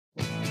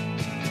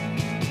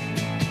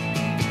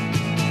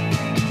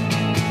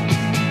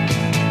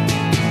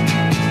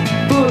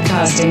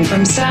broadcasting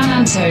from San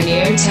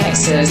Antonio,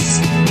 Texas,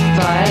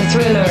 via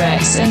Thriller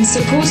X and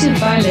supported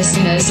by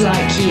listeners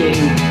like you.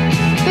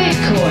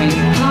 Bitcoin,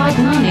 hard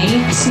money,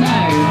 snow,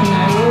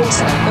 no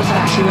water,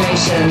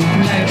 evacuation,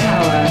 no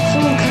power,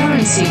 full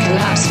currency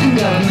collapse and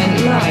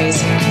government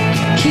lies.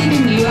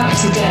 Keeping you up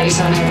to date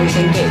on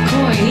everything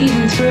Bitcoin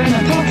even through an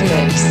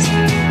apocalypse.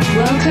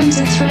 Welcome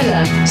to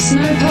Thriller,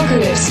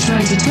 Snowpocalypse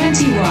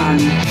 2021.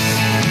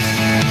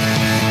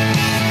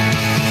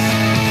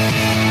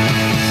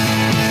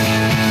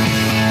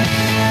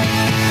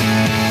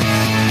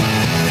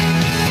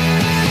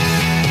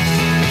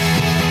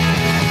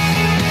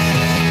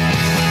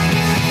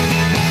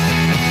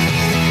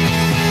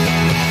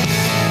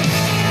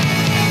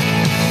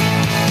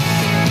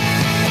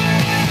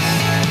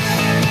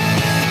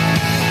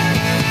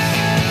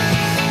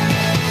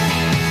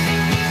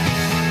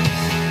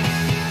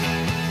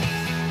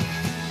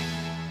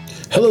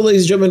 Hello,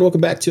 ladies and gentlemen.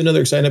 Welcome back to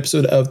another exciting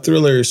episode of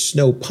Thriller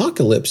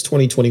Snowpocalypse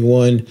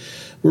 2021.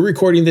 We're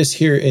recording this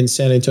here in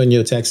San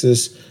Antonio,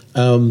 Texas. I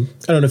don't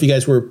know if you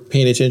guys were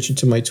paying attention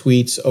to my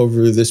tweets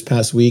over this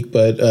past week,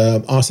 but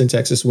Austin,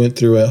 Texas went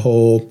through a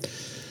whole,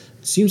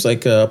 seems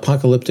like a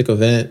apocalyptic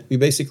event. We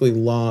basically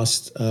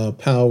lost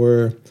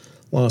power,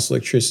 lost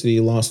electricity,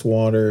 lost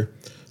water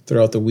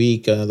throughout the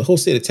week. The whole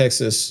state of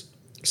Texas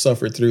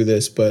suffered through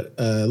this, but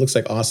it looks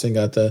like Austin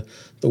got the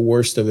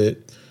worst of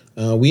it.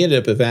 We ended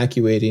up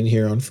evacuating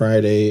here on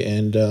Friday,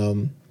 and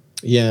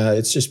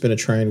it's just been a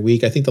trying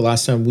week. I think the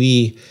last time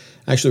we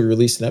actually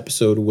released an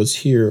episode was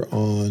here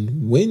on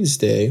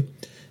Wednesday,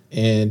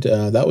 and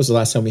that was the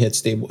last time we had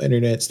stable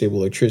internet, stable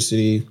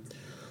electricity,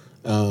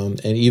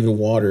 and even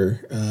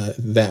water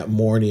that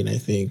morning, I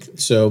think.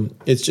 So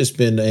it's just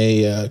been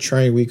a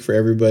trying week for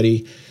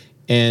everybody,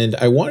 and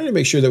I wanted to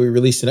make sure that we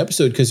released an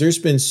episode because there's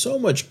been so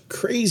much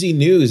crazy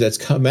news that's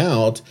come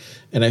out,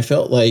 and I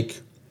felt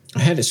like I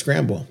had to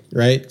scramble,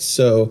 right?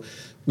 So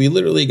we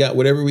literally got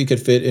whatever we could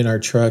fit in our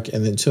truck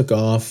and then took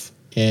off.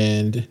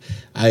 And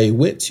I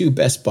went to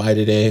Best Buy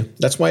today.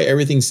 That's why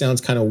everything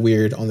sounds kind of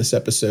weird on this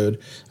episode.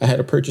 I had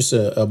to purchase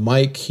a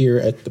mic here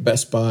at the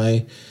Best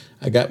Buy.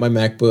 I got my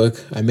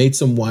MacBook. I made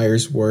some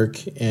wires work.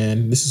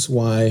 And this is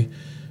why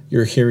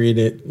you're hearing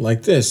it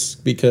like this,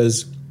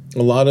 because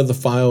a lot of the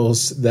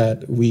files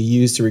that we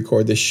use to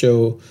record this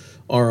show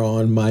are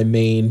on my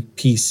main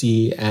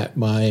PC at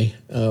my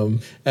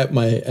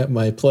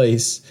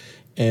place,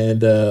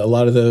 and a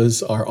lot of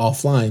those are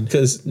offline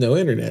because no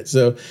internet.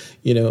 So,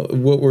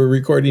 what we're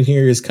recording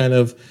here is kind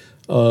of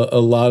a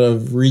lot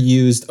of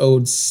reused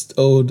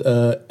old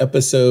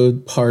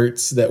episode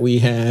parts that we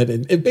had,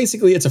 and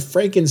basically it's a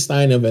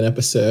Frankenstein of an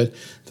episode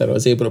that I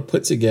was able to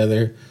put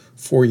together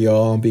for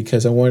y'all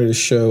because I wanted to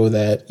show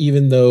that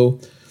even though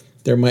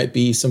there might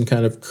be some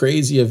kind of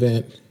crazy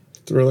event,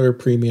 Thriller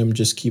Premium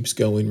just keeps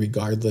going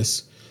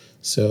regardless.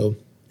 So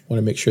I want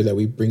to make sure that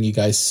we bring you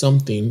guys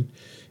something,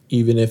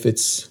 even if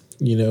it's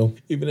through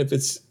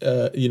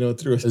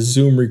a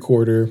Zoom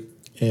recorder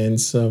and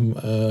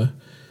some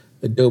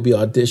Adobe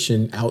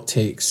Audition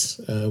outtakes.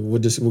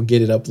 We'll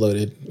get it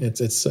uploaded.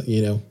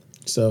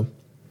 So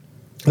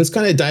let's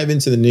kind of dive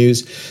into the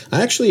news.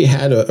 I actually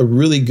had a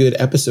really good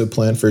episode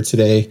planned for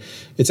today.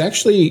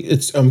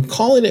 I'm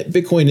calling it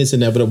Bitcoin is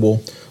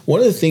Inevitable. One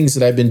of the things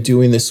that I've been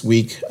doing this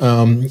week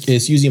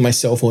is using my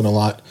cell phone a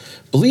lot.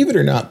 Believe it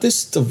or not,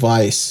 this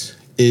device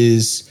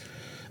is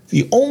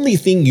the only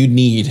thing you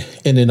need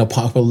in an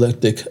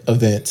apocalyptic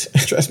event.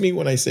 Trust me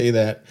when I say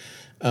that.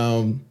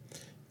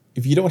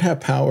 If you don't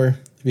have power,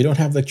 if you don't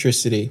have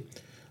electricity,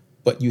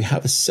 but you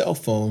have a cell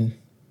phone,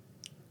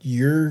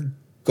 you're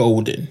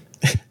golden.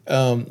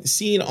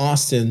 Seeing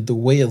Austin the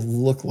way it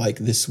looked like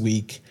this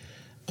week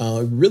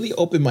really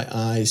opened my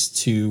eyes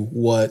to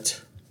what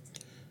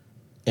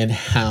and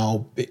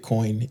how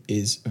Bitcoin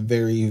is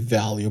very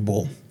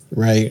valuable,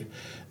 right?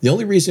 The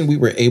only reason we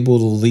were able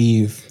to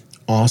leave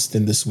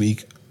Austin this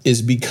week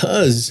is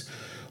because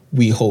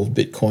we hold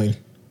Bitcoin,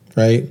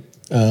 right?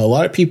 A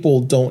lot of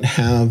people don't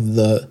have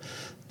the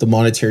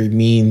monetary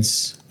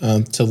means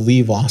to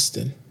leave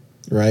Austin,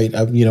 right?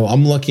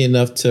 I'm lucky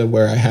enough to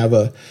where I have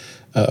a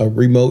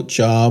remote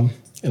job,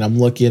 and I'm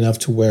lucky enough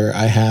to where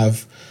I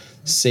have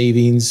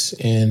savings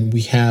and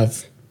we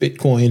have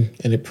Bitcoin,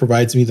 and it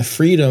provides me the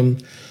freedom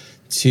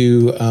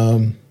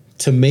to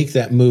make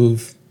that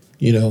move,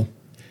 in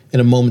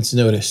a moment's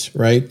notice,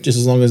 right? Just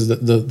as long as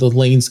the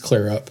lanes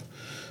clear up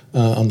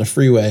on the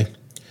freeway.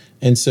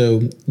 And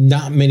so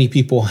not many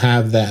people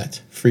have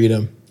that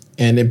freedom,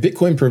 and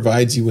Bitcoin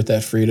provides you with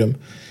that freedom.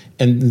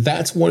 And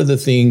that's one of the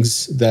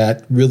things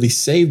that really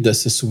saved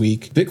us this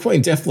week.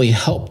 Bitcoin definitely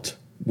helped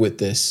with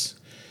this.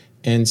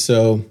 And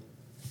so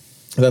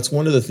that's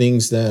one of the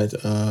things that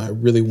I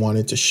really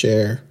wanted to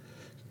share,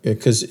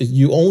 because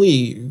you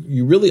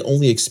really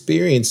only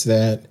experience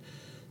that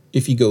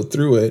if you go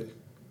through it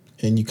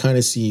and you kind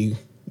of see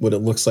what it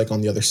looks like on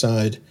the other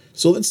side.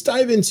 So let's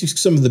dive into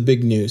some of the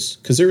big news,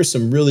 because there is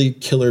some really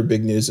killer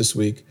big news this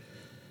week.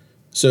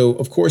 So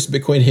of course,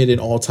 Bitcoin hit an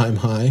all-time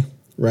high,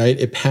 right?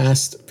 It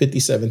passed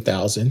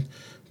 57,000,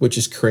 which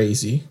is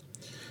crazy.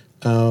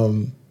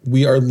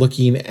 We are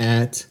looking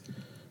at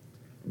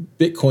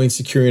Bitcoin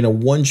securing a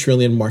 1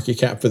 trillion market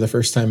cap for the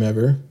first time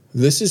ever.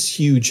 This is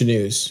huge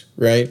news,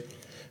 right?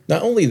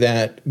 Not only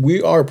that,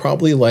 we are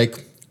probably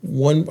like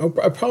we're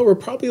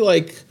probably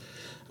like,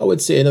 I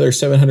would say, another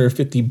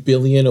 750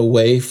 billion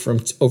away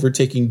from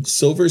overtaking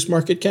silver's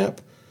market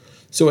cap.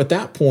 So at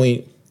that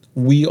point,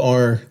 we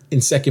are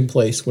in second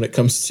place when it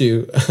comes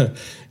to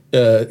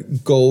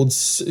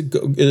gold's.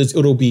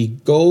 It'll be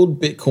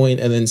gold, Bitcoin,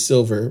 and then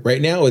silver.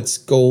 Right now, it's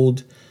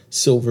gold,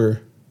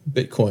 silver,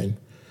 Bitcoin.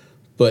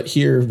 But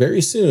here,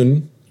 very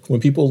soon, when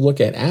people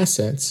look at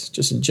assets,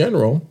 just in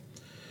general,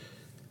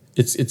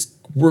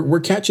 we're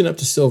catching up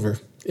to silver.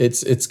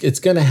 It's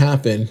going to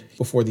happen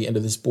before the end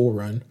of this bull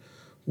run,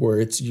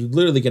 where you're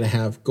literally going to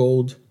have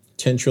gold,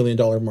 $10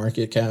 trillion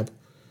market cap,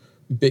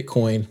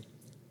 Bitcoin.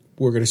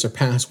 We're going to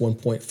surpass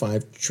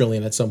 1.5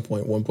 trillion at some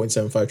point,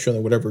 1.75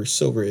 trillion, whatever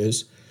silver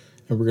is,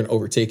 and we're going to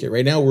overtake it.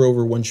 Right now, we're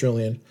over 1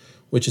 trillion,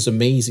 which is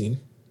amazing.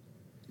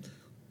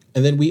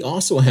 And then we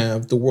also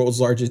have the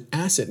world's largest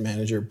asset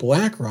manager,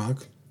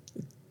 BlackRock,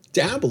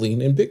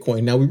 dabbling in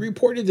Bitcoin. Now, we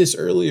reported this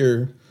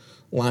earlier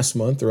last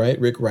month, right?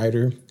 Rick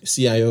Ryder,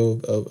 CIO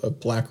of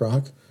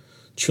BlackRock, $1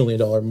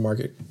 trillion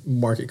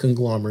market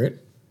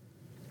conglomerate.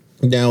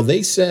 Now,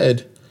 they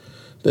said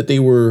that they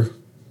were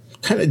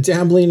kind of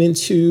dabbling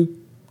into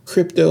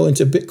crypto,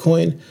 into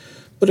Bitcoin.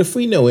 But if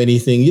we know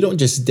anything, you don't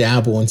just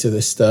dabble into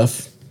this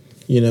stuff.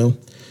 You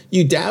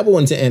dabble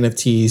into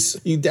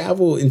NFTs, you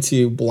dabble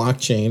into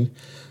blockchain,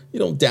 you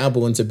don't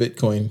dabble into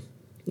Bitcoin,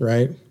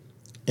 right?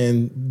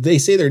 And they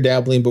say they're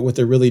dabbling, but what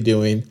they're really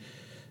doing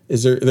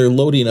is they're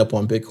loading up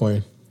on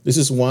Bitcoin. This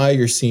is why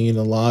you're seeing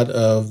a lot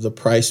of the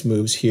price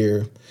moves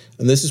here.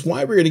 And this is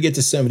why we're going to get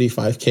to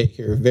 75K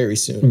here very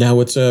soon. Now,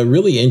 what's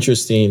really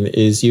interesting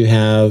is you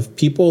have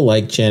people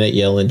like Janet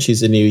Yellen.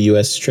 She's the new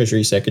U.S.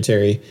 Treasury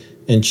Secretary,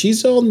 and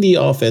she's on the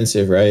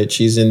offensive, right?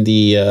 She's in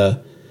the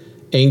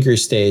anchor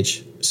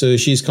stage. So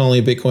she's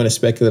calling Bitcoin a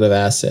speculative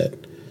asset,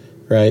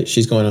 right?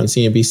 She's going on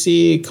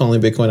CNBC,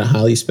 calling Bitcoin a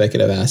highly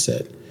speculative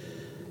asset.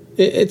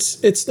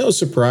 It's no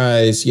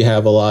surprise you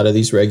have a lot of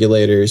these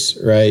regulators,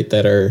 right,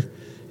 that are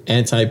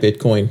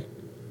anti-Bitcoin.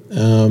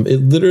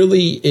 It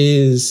literally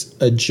is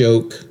a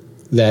joke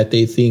that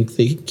they think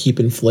they keep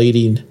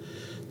inflating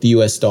the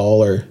US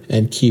dollar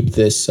and keep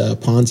this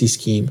Ponzi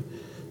scheme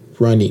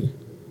running,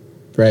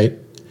 right?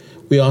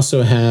 We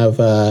also have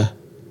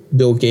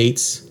Bill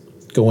Gates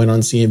going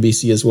on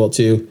CNBC as well,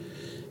 too.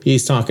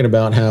 He's talking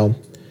about how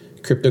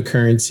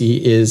cryptocurrency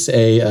is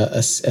a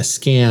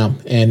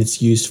scam and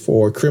it's used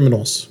for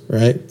criminals,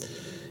 right?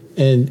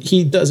 And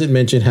he doesn't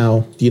mention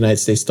how the United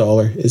States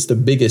dollar is the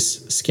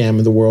biggest scam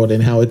in the world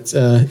and how it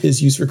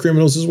is used for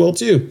criminals as well,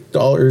 too.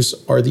 Dollars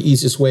are the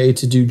easiest way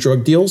to do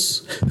drug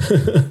deals,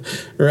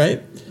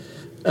 right?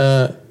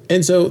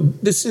 And so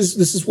this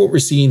is what we're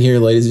seeing here,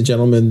 ladies and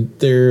gentlemen.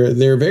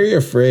 They're very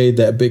afraid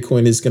that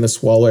Bitcoin is going to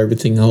swallow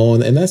everything whole.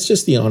 And that's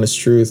just the honest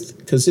truth,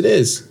 because it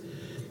is.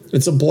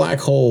 It's a black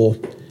hole,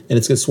 and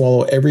it's going to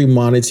swallow every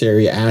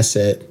monetary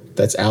asset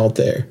that's out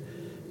there.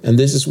 And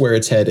this is where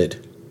it's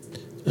headed.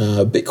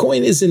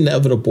 Bitcoin is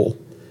inevitable,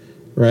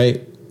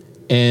 right?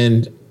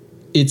 And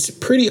it's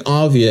pretty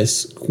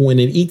obvious when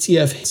an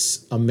ETF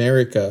hits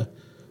America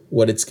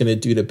what it's going to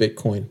do to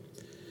Bitcoin.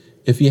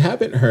 If you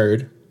haven't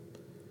heard,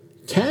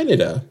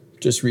 Canada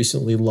just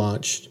recently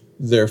launched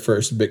their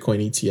first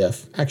Bitcoin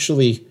ETF.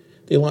 Actually,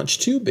 they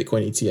launched 2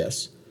 Bitcoin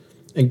ETFs.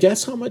 And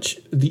guess how much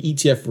the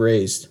ETF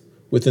raised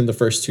within the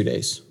first 2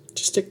 days?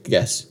 Just take a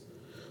guess.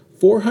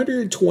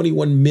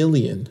 421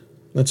 million.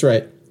 That's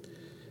right.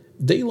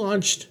 They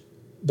launched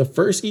the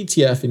first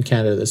ETF in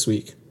Canada this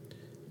week.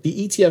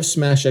 The ETF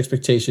smashed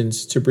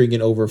expectations to bring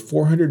in over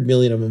 400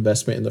 million of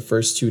investment in the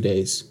first 2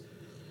 days.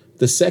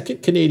 The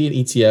second Canadian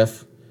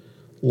ETF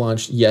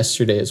launched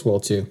yesterday as well,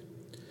 too.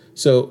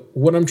 So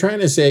what I'm trying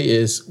to say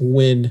is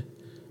when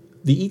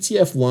the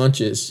ETF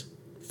launches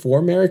for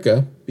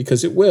America,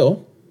 because it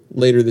will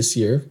later this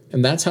year,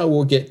 and that's how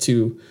we'll get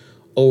to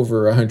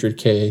over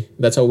 100K.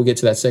 That's how we'll get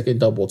to that second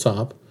double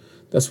top.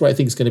 That's what I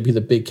think is going to be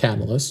the big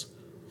catalyst.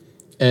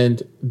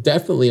 And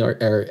definitely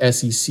our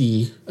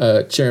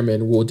SEC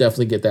chairman will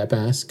definitely get that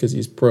passed because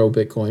he's pro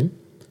Bitcoin.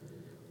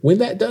 When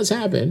that does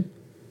happen,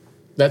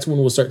 that's when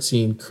we'll start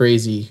seeing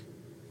crazy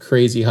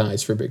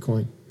highs for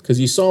Bitcoin,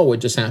 because you saw what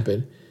just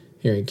happened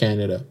here in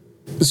Canada.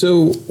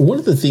 So one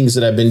of the things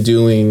that I've been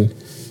doing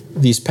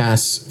these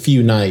past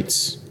few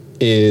nights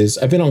is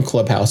I've been on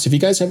Clubhouse. If you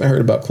guys haven't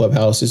heard about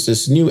Clubhouse, it's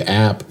this new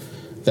app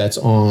that's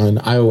on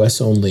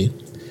iOS only.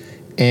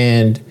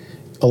 And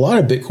a lot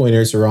of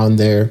Bitcoiners are on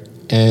there.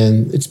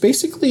 And it's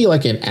basically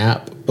like an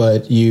app,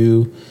 but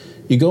you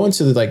go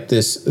into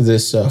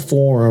this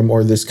forum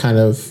or this kind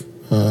of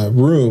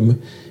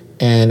room,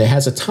 and it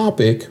has a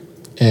topic,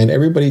 and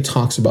everybody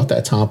talks about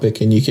that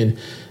topic, and you can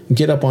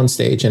get up on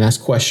stage and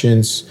ask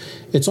questions.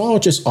 It's all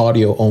just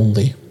audio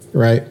only,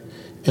 right?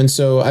 And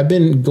so I've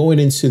been going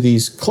into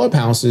these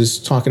clubhouses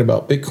talking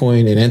about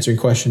Bitcoin and answering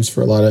questions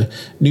for a lot of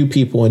new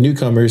people and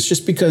newcomers,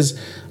 just because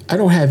I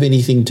don't have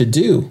anything to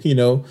do,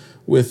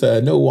 with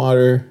no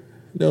water,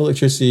 no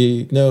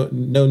electricity, no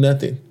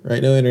nothing,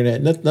 right? No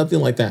internet, nothing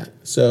like that.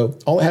 So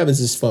all I have is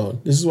this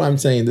phone. This is why I'm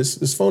saying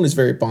this phone is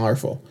very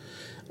powerful.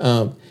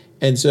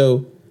 And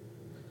so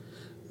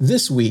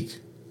this week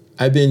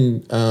I've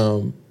been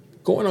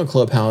going on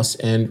Clubhouse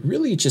and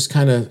really just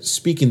kind of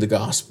speaking the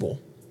gospel.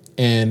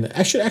 And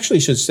I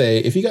should say,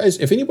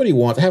 if anybody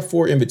wants, I have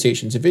 4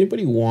 invitations. If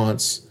anybody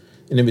wants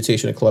an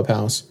invitation to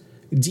Clubhouse,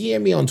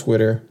 DM me on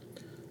Twitter.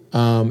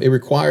 It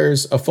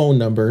requires a phone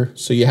number,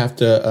 so you have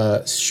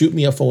to shoot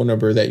me a phone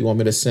number that you want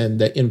me to send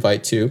the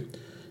invite to.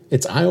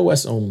 It's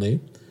iOS only,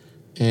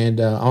 and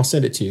I'll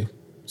send it to you.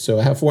 So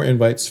I have 4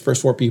 invites,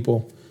 first 4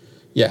 people.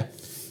 Yeah.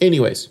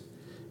 Anyways,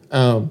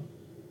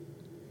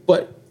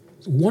 but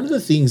one of the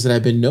things that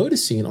I've been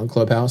noticing on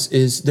Clubhouse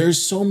is there's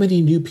so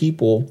many new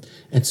people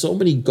and so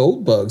many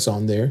gold bugs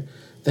on there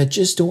that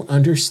just don't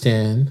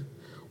understand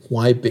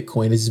why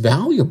Bitcoin is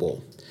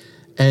valuable.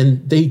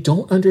 And they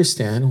don't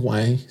understand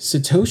why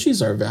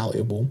Satoshis are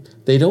valuable.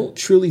 They don't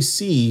truly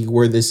see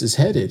where this is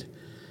headed.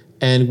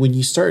 And when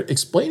you start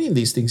explaining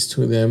these things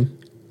to them,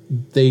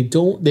 they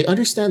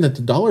understand that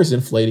the dollar is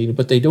inflating,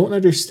 but they don't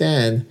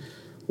understand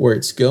where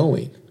it's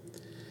going.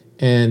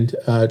 And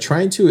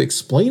trying to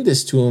explain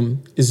this to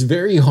them is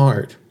very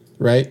hard,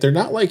 right? They're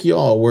not like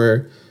y'all,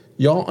 where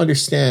y'all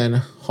understand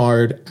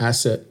hard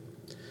asset,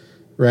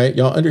 right?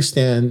 Y'all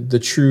understand the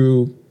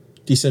true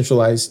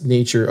decentralized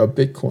nature of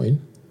Bitcoin.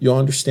 You'll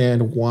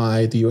understand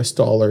why the US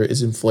dollar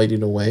is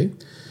inflating away.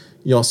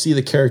 You'll see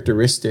the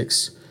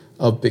characteristics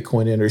of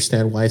Bitcoin and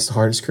understand why it's the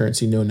hardest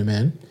currency known to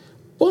man.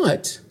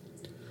 But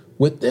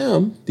with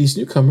them, these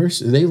newcomers,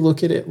 they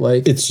look at it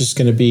like it's just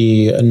going to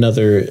be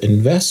another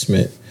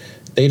investment.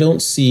 They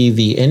don't see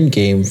the end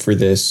game for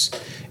this.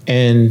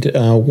 And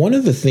one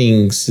of the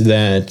things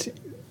that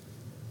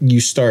you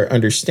start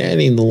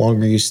understanding the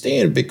longer you stay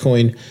in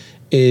Bitcoin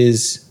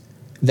is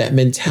that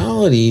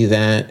mentality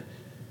that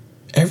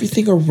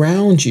everything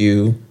around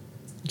you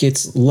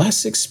gets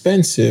less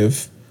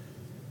expensive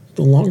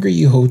the longer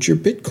you hold your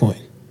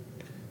Bitcoin,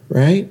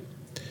 right?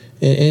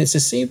 And it's the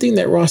same thing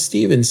that Ross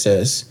Stevens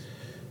says,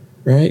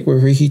 right?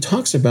 Where he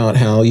talks about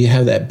how you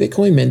have that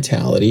Bitcoin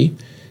mentality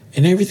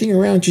and everything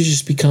around you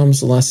just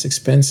becomes less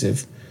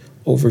expensive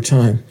over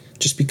time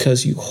just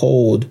because you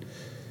hold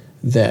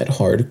that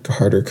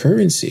harder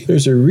currency.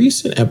 There's a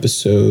recent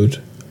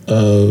episode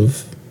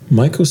of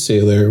Michael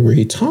Saylor where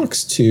he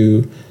talks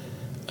to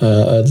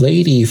a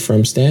lady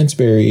from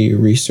Stansberry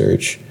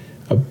Research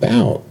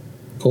about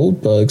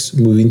gold bugs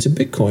moving to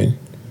Bitcoin.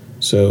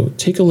 So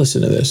take a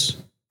listen to this.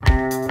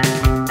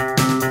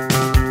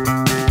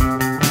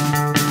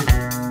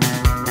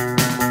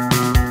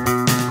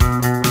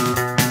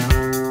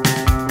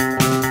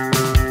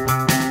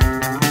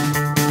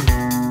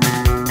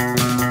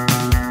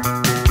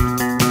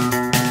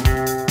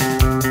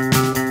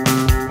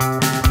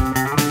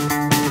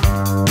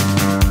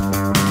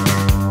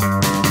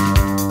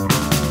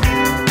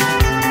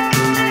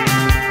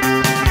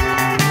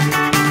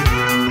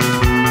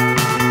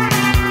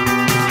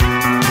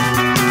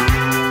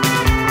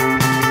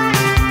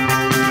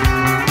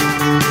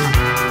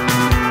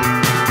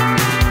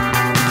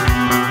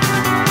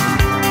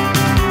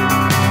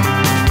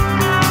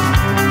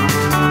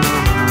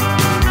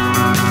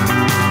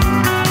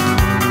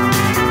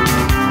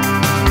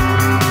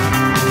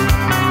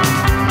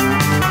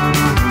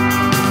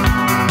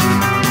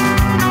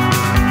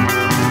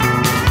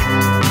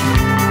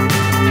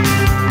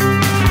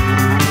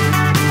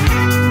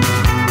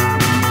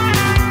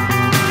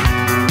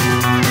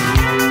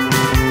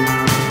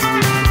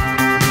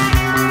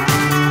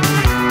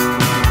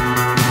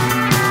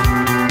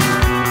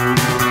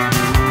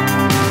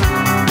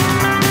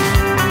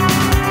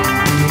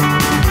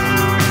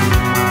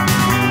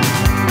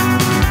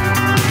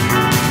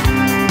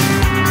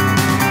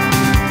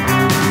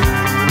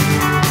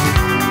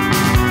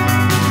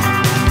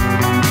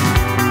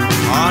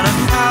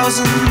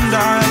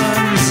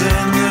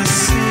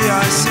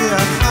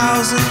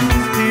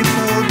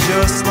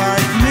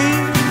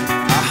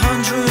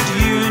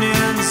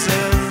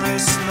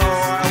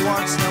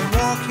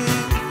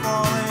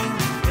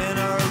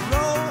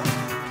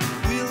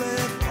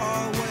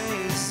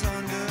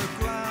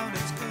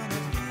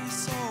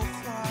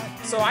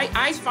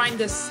 I find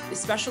this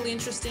especially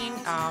interesting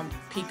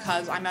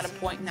because I'm at a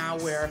point now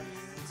where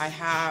I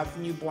have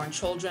newborn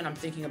children. I'm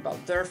thinking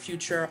about their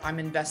future. I'm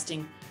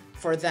investing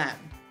for them.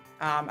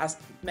 As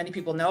many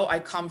people know, I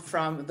come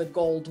from the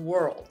gold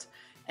world.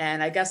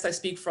 And I guess I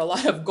speak for a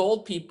lot of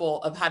gold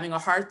people of having a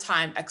hard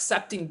time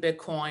accepting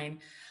Bitcoin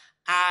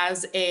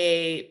as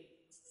a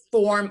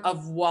form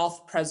of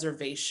wealth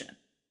preservation.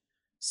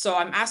 So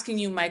I'm asking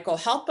you, Michael,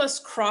 help us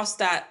cross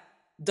that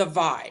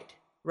divide,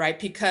 right?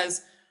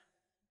 Because,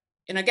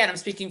 and again, I'm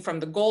speaking from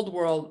the gold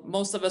world,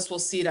 most of us will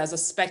see it as a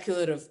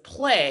speculative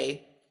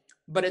play,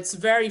 but it's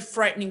very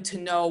frightening to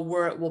know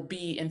where it will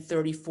be in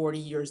 30, 40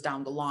 years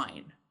down the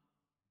line.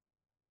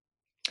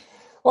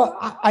 Well,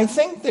 I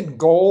think that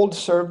gold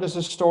served as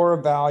a store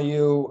of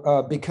value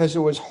because it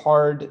was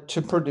hard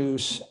to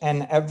produce,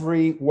 and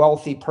every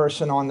wealthy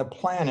person on the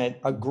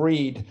planet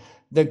agreed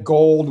that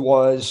gold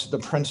was the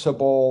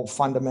principal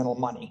fundamental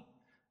money,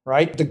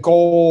 right? The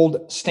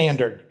gold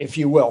standard, if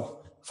you will.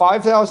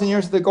 5,000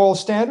 years of the gold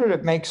standard,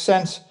 it makes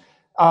sense.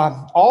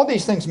 All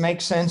these things make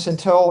sense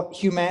until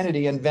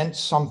humanity invents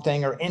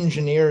something or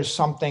engineers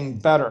something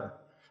better.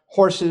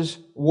 Horses,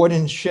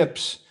 wooden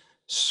ships,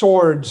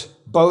 swords,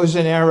 bows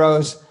and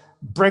arrows,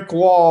 brick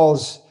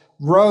walls,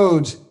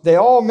 roads, they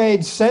all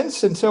made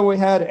sense until we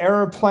had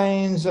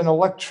airplanes and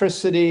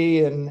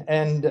electricity and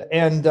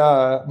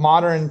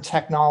modern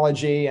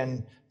technology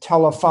and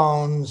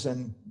telephones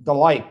and the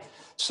like.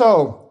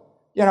 So,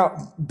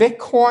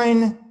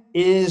 Bitcoin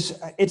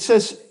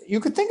you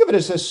could think of it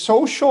as a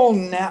social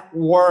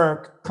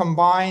network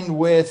combined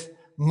with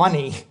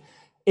money.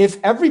 If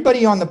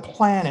everybody on the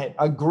planet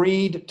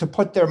agreed to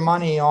put their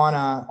money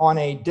on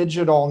a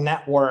digital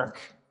network,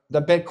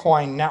 the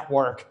Bitcoin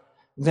network,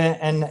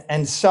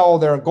 and sell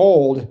their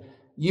gold,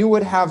 you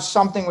would have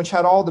something which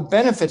had all the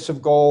benefits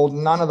of gold,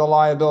 none of the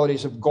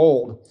liabilities of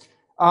gold.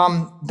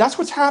 That's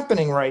what's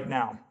happening right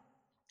now,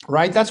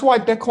 right? That's why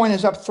Bitcoin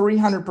is up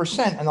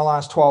 300% in the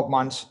last 12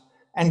 months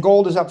and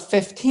gold is up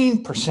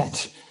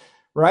 15%,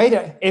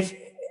 right?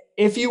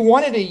 If you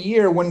wanted a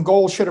year when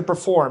gold should have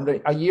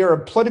performed, a year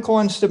of political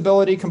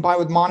instability combined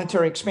with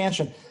monetary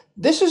expansion,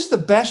 this is the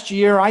best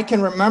year I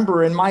can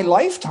remember in my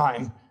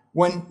lifetime.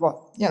 When,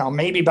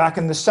 maybe back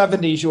in the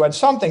 70s you had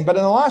something, but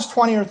in the last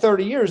 20 or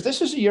 30 years, this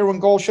is a year when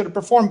gold should have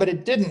performed, but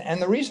it didn't. And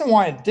the reason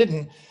why it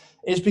didn't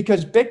is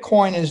because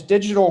Bitcoin is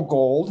digital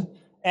gold.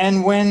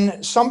 And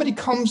when somebody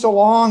comes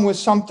along with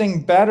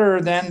something better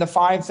than the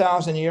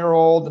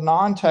 5,000-year-old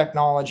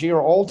non-technology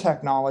or old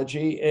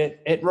technology,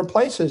 it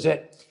replaces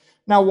it.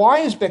 Now,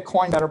 why is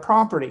Bitcoin better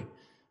property?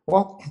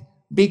 Well,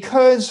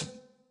 because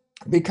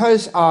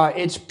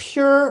it's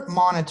pure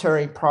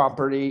monetary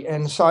property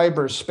in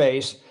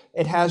cyberspace.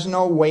 It has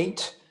no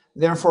weight,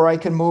 therefore I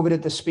can move it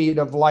at the speed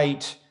of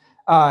light.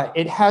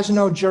 It has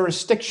no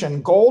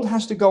jurisdiction. Gold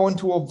has to go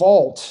into a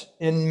vault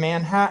in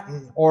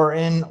Manhattan or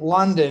in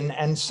London,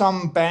 and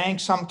some bank,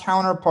 some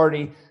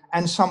counterparty,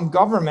 and some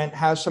government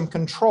has some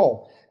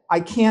control. I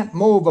can't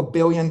move $1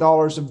 billion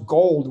of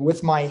gold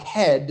with my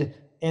head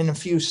in a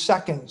few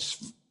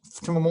seconds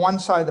from one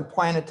side of the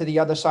planet to the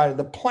other side of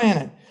the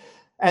planet.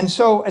 And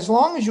so as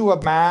long as you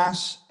have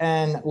mass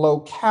and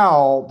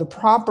locale, the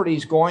property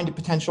is going to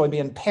potentially be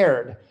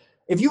impaired.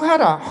 If you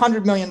had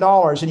 $100 million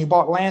and you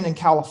bought land in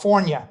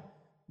California,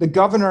 the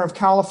governor of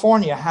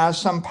California has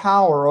some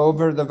power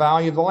over the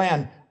value of the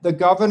land. The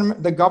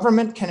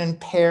government can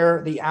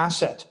impair the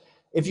asset.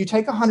 If you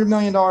take $100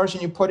 million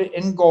and you put it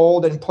in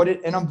gold and put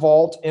it in a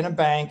vault in a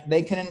bank,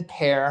 they can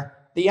impair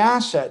the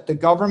asset. The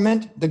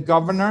government, the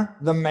governor,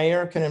 the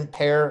mayor can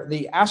impair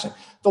the asset.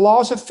 The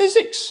laws of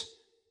physics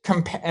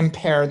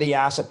impair the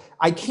asset.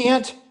 I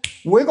can't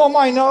wiggle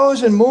my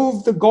nose and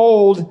move the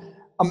gold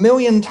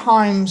 1,000,000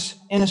 times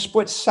in a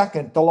split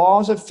second. The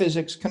laws of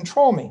physics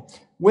control me.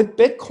 With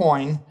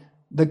Bitcoin,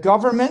 the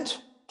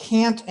government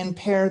can't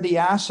impair the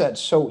asset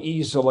so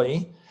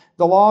easily.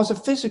 The laws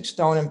of physics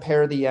don't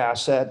impair the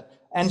asset,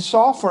 and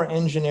software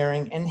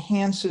engineering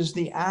enhances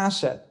the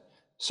asset.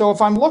 So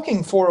if I'm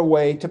looking for a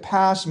way to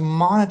pass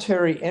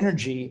monetary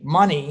energy,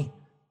 money,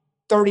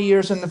 30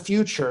 years in the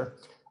future,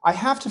 I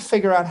have to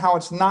figure out how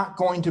it's not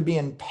going to be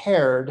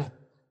impaired.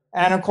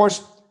 And of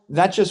course,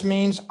 that just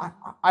means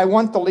I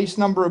want the least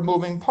number of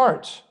moving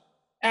parts.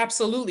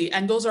 Absolutely.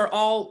 And those are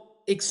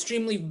all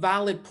extremely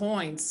valid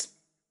points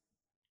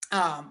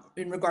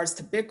in regards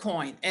to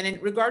Bitcoin. And in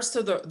regards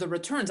to the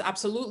returns,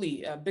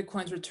 absolutely.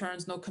 Bitcoin's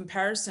returns, no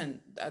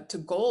comparison to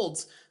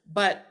gold's.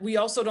 But we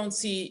also don't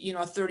see,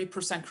 a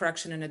 30%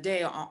 correction in a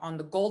day on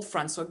the gold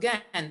front. So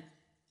again,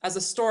 as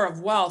a store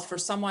of wealth for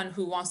someone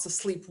who wants to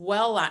sleep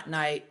well at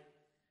night,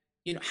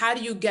 how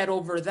do you get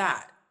over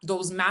that?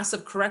 Those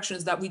massive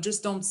corrections that we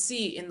just don't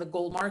see in the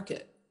gold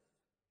market.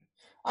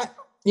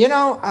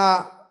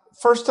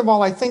 First of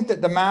all, I think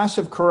that the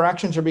massive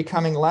corrections are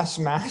becoming less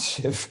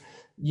massive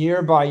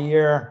year by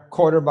year,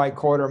 quarter by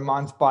quarter,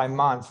 month by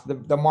month.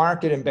 The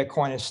market in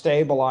Bitcoin is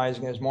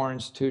stabilizing as more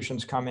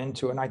institutions come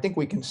into it. And I think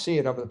we can see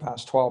it over the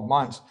past 12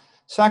 months.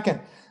 Second,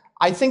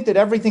 I think that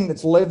everything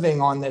that's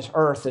living on this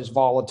earth is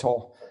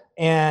volatile,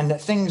 and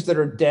things that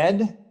are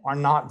dead are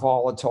not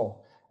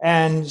volatile.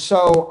 And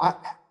so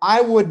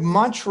I would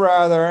much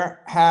rather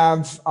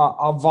have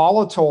a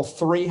volatile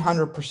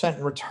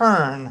 300%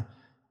 return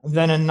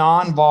than a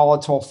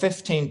non-volatile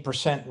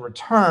 15%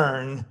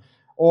 return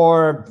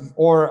or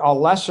a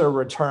lesser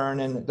return.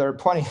 And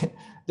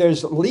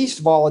there's least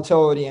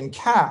volatility in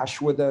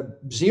cash with a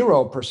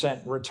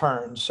 0%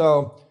 return.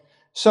 So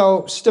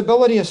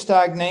stability is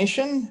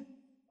stagnation,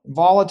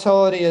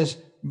 volatility is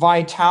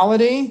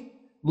vitality.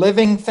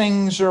 Living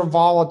things are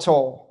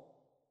volatile.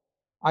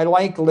 I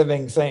like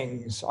living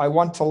things. I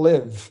want to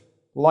live.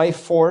 Life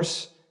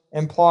force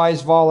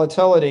implies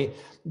volatility.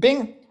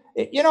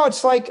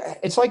 It's like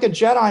a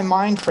Jedi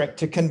mind trick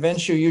to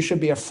convince you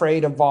should be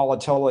afraid of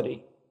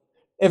volatility.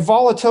 If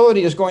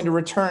volatility is going to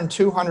return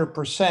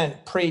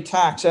 200%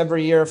 pre-tax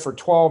every year for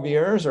 12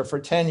 years or for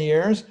 10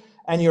 years,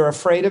 and you're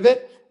afraid of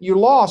it, you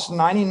lost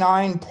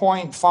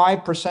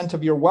 99.5%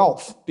 of your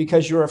wealth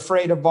because you're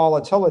afraid of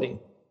volatility.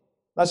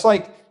 That's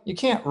like, you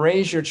can't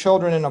raise your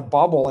children in a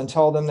bubble and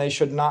tell them they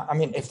should not. I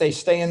mean, if they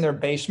stay in their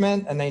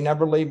basement and they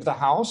never leave the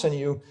house and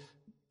you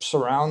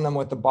surround them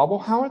with the bubble,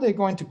 how are they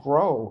going to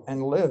grow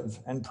and live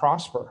and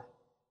prosper?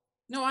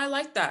 No, I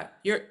like that.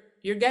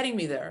 You're getting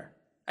me there.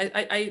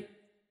 I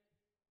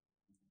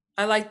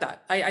like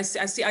that. I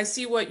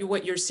see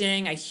what you're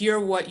saying. I hear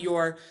what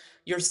you're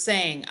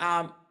saying.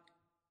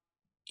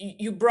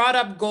 You brought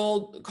up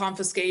gold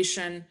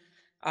confiscation.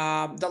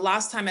 The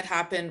last time it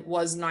happened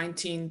was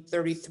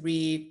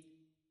 1933.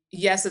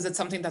 Yes, is it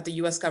something that the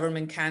U.S.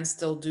 government can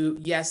still do?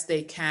 Yes,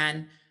 they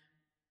can.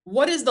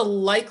 What is the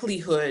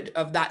likelihood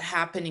of that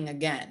happening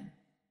again?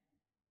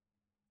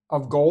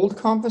 Of gold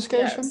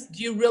confiscation? Yes.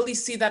 Do you really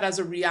see that as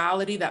a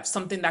reality, that's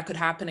something that could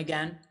happen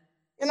again?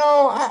 You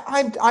know,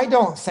 I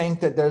don't think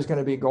that there's going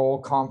to be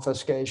gold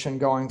confiscation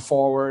going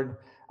forward.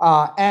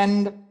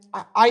 And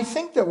I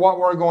think that what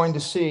we're going to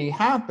see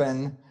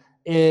happen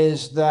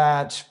is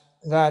that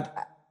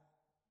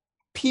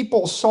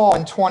people saw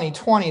in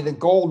 2020 that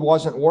gold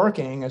wasn't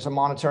working as a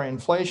monetary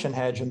inflation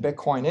hedge, and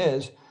Bitcoin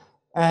is,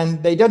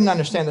 and they didn't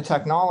understand the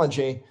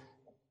technology.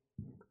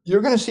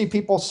 You're going to see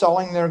people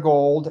selling their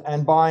gold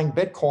and buying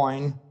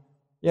Bitcoin.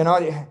 You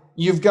know,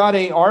 you've got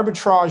a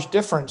arbitrage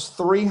difference,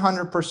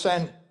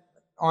 300%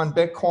 on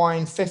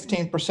Bitcoin,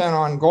 15%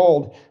 on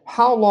gold.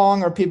 How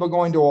long are people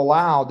going to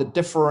allow the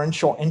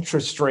differential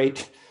interest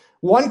rate?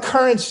 One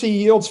currency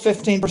yields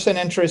 15%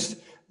 interest,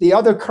 the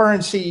other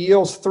currency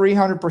yields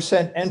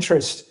 300%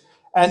 interest.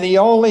 And the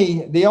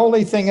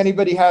only thing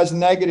anybody has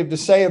negative to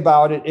say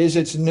about it is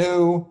it's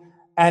new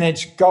and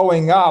it's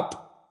going up,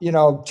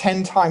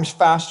 10 times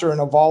faster in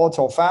a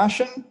volatile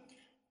fashion.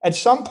 At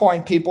some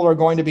point, people are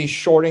going to be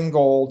shorting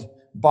gold,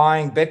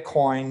 buying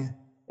Bitcoin,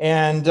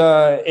 and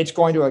it's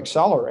going to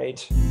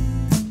accelerate.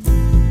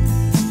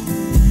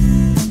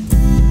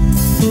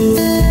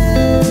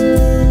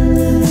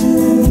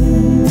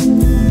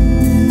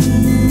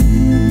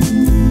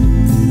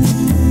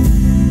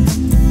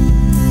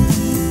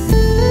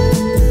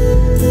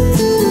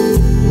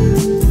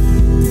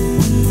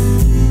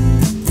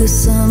 The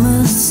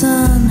summer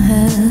sun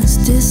has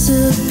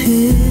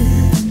disappeared,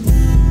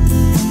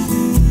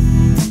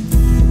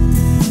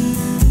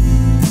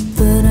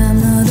 but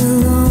I'm not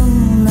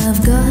alone,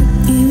 I've got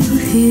you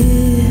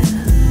here.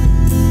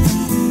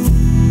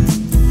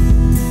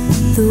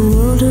 The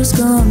world has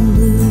gone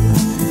blue,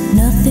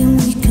 nothing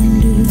we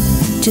can do,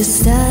 just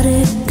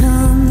static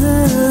on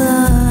the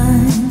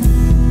line,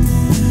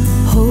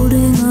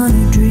 holding on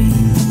a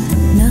dream,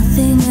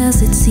 nothing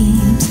as it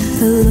seems,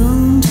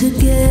 alone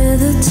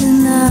together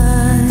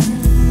tonight.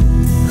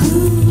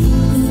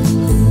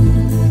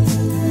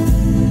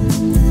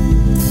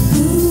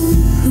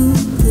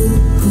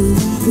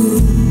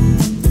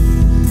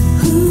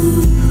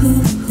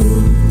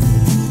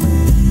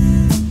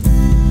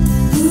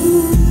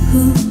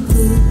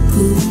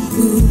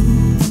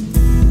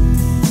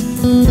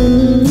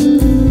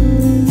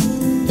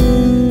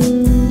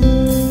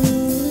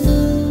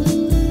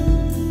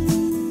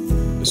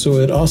 So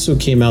it also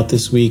came out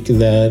this week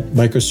that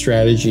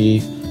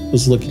MicroStrategy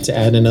was looking to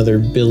add another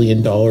 $1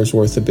 billion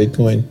worth of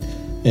Bitcoin.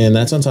 And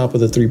that's on top of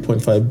the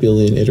 3.5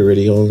 billion it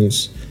already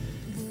owns,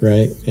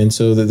 right? And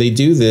so that they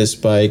do this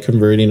by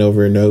converting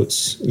over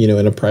notes,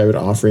 in a private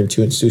offering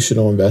to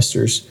institutional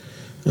investors.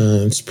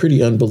 It's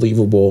pretty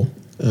unbelievable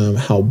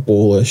how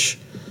bullish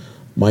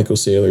Michael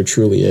Saylor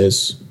truly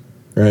is,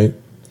 right?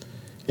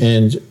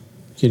 And,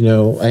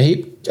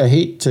 I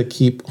hate to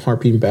keep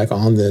harping back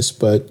on this,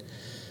 but,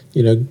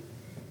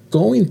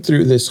 going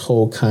through this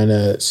whole kind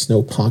of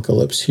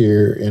snowpocalypse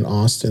here in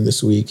Austin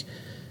this week,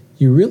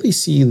 you really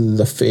see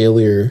the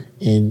failure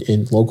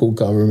in local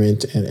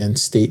government and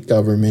state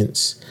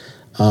governments.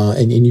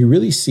 And you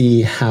really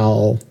see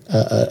how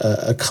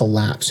a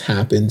collapse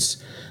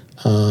happens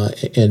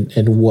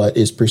and what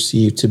is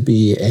perceived to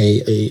be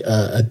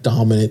a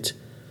dominant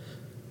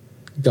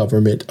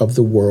government of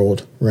the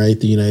world, right?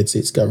 The United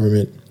States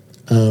government.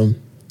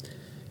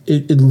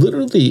 It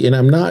literally, and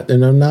I'm not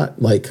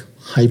like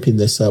hyping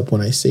this up when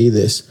I say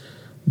this,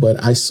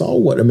 but I saw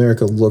what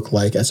America looked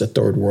like as a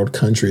third world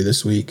country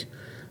this week.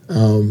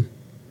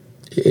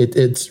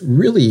 It's a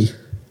really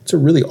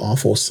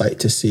awful sight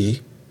to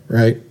see,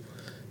 right?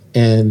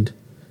 And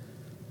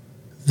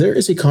there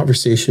is a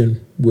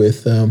conversation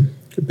with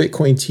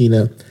Bitcoin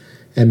Tina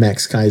and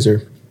Max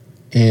Kaiser,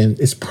 and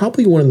it's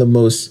probably one of the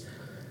most,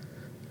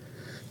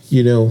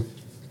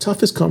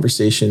 toughest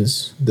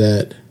conversations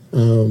that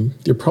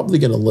you're probably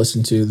going to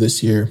listen to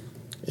this year.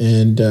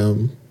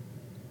 And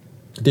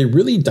they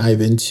really dive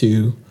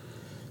into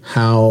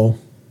how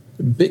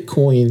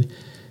Bitcoin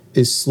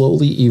is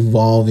slowly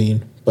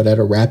evolving, but at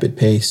a rapid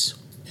pace.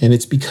 And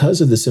it's because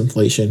of this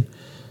inflation,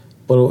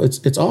 but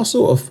it's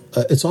also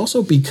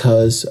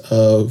because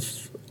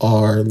of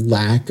our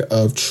lack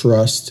of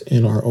trust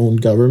in our own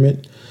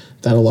government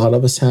that a lot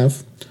of us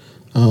have.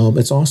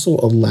 It's also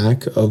a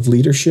lack of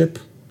leadership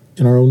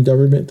in our own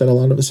government that a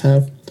lot of us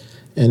have.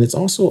 And it's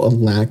also a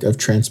lack of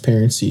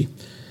transparency.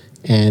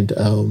 and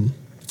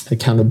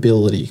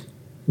accountability,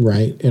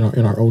 right,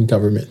 in our own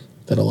government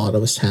that a lot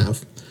of us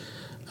have.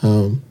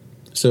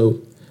 So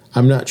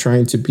I'm not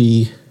trying to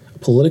be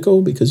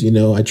political because,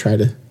 I try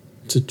to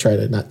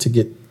not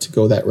to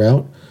go that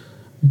route.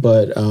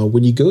 But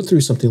when you go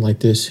through something like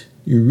this,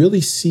 you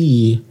really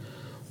see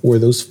where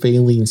those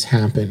failings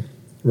happen,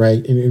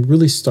 right? And it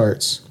really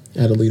starts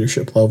at a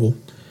leadership level.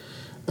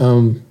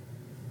 I'm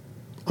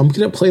going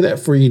to play that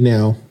for you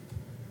now,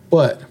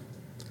 but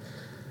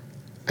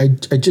I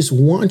just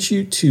want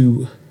you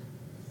to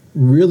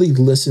really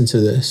listen to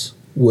this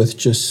with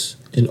just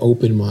an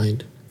open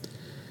mind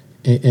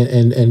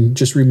and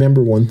just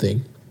remember one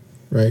thing,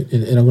 right?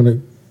 And I'm going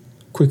to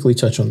quickly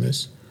touch on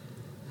this.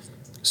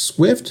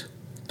 SWIFT,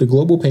 the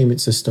global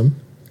payment system,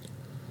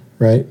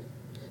 right,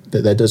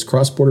 that does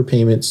cross-border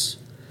payments,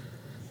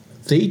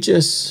 they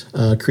just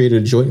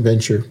created a joint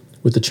venture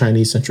with the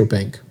Chinese central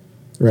bank,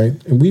 right?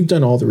 And we've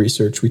done all the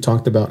research. We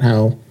talked about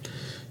how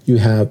you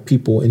have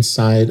people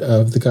inside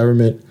of the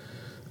government,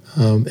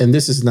 and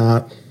this is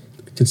not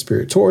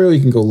conspiratorial.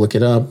 You can go look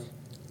it up.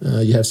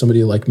 You have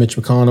somebody like Mitch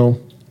McConnell,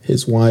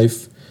 his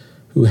wife,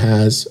 who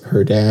has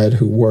her dad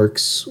who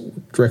works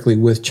directly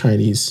with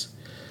Chinese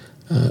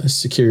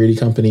security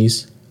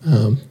companies.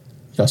 You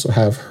also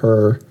have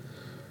her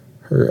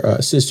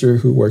sister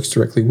who works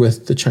directly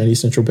with the Chinese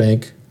central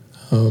bank.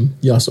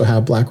 You also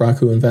have BlackRock,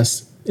 who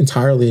invests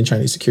entirely in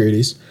Chinese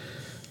securities.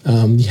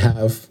 You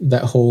have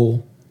that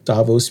whole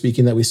Davos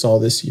speaking that we saw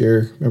this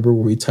year. Remember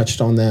where we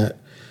touched on that,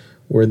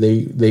 where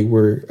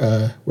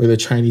where the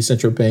Chinese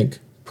central bank,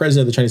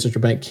 president of the Chinese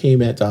central bank,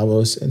 came at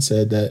Davos and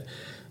said that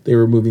they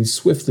were moving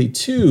swiftly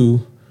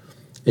to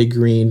a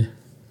green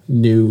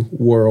new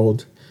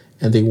world,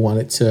 and they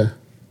wanted to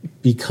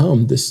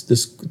become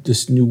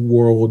this new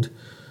world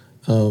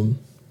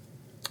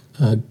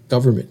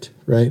government,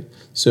 right?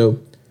 So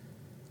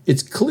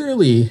it's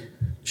clearly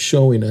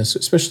showing us,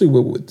 especially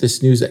with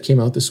this news that came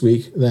out this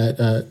week,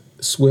 that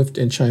SWIFT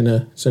and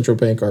China Central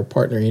Bank are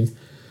partnering,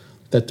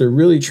 that they're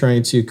really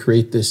trying to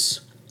create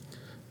this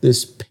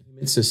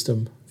payment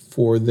system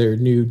for their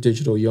new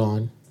digital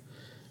yuan.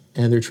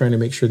 And they're trying to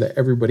make sure that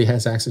everybody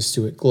has access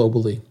to it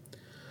globally,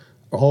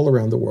 all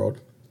around the world,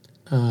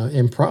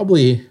 and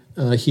probably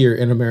here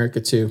in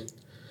America too.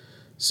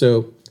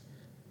 So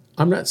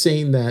I'm not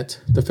saying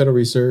that the Federal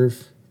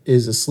Reserve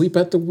is asleep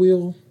at the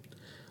wheel.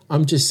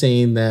 I'm just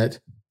saying that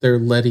they're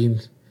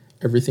letting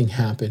everything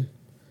happen.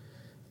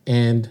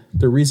 And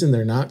the reason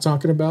they're not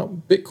talking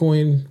about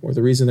Bitcoin, or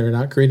the reason they're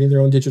not creating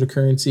their own digital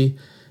currency,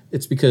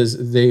 it's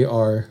because they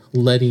are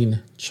letting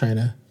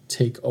China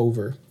take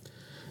over.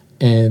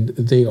 And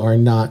they are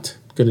not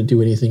going to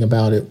do anything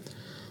about it.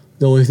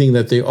 The only thing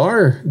that they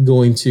are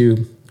going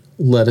to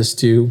let us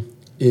do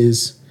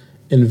is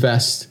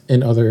invest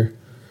in other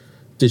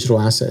digital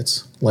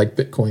assets like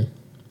Bitcoin.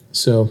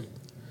 So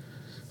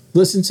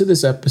listen to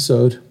this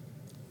episode.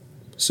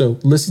 So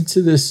listen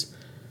to this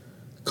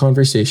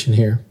conversation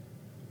here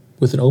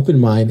with an open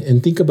mind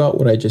and think about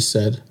what I just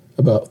said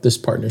about this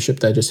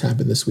partnership that just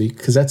happened this week,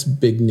 because that's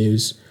big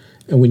news.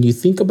 And when you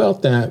think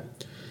about that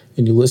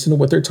and you listen to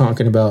what they're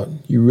talking about,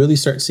 you really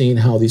start seeing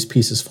how these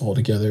pieces fall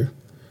together.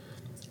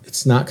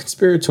 It's not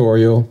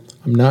conspiratorial.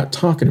 I'm not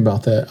talking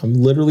about that. I'm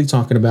literally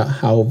talking about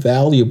how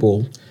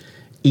valuable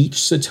each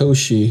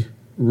Satoshi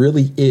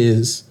really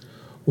is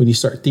when you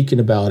start thinking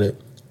about it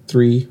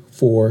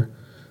 3-4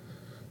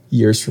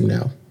 years from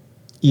now,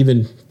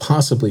 even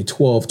possibly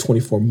 12,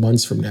 24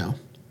 months from now.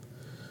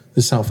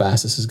 This is how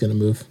fast this is going to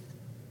move.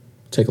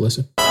 Take a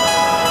listen.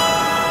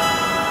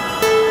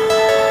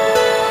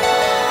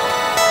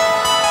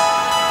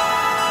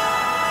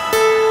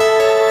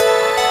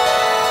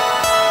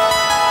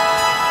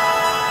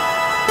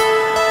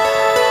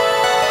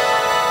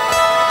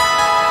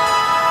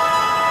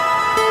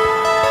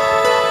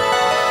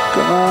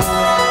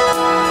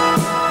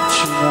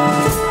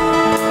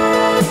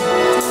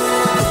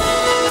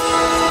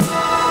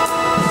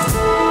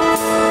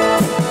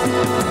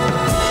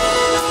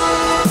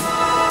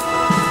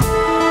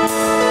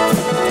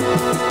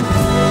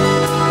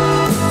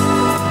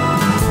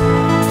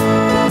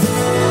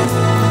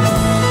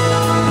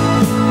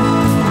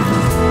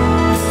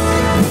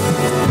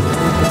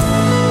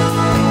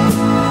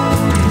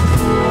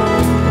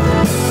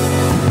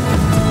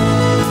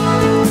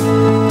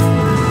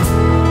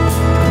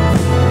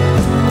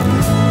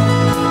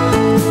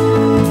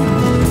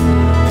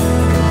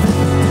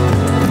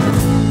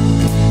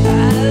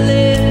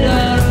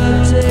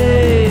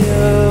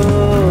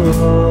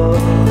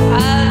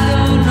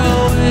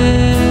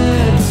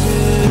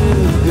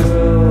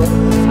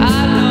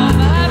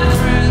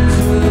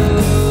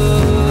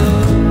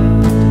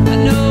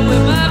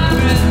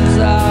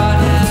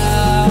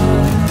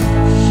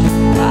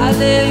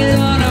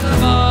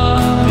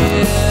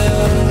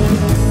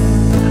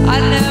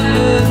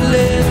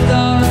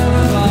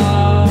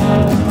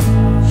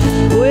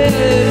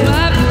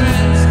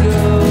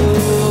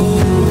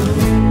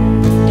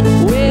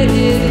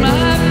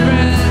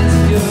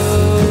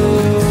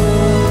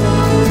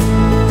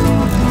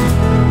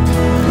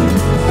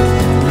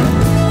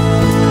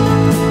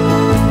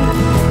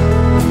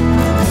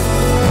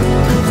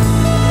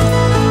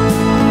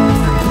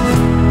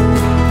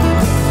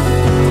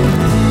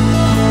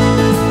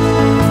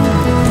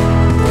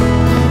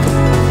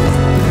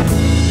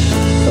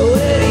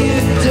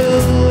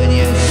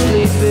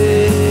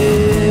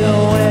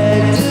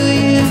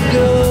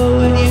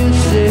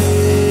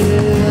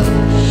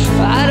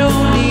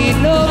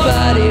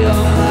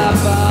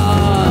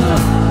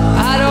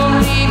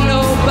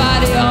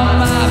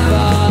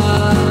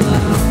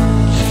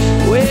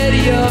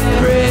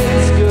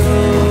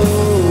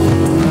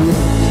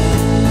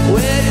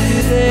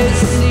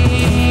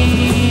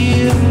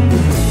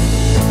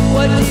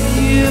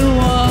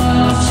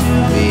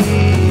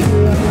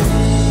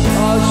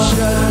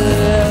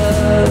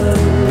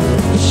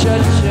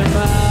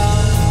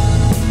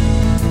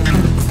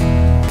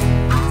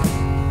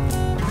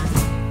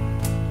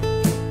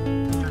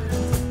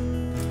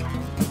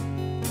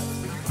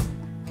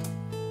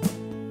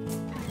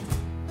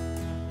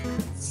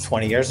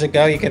 20 years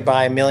ago, you could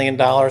buy $1 million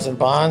in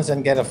bonds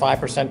and get a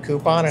 5%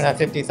 coupon and have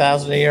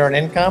 $50,000 a year in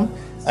income.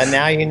 And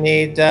now you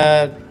need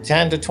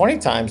 10 to 20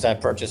 times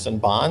that purchase in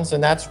bonds,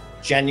 and that's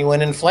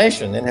genuine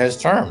inflation in his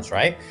terms,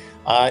 right?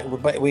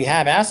 But we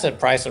have asset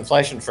price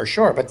inflation for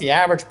sure. But the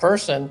average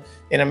person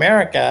in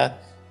America,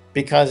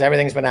 because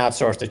everything's been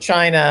outsourced to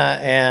China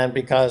and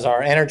because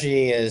our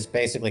energy is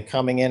basically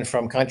coming in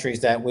from countries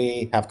that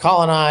we have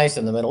colonized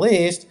in the Middle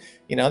East,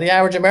 you know, the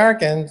average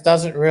American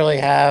doesn't really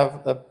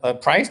have a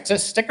price to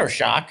sticker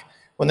shock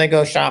when they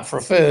go shop for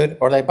food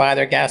or they buy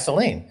their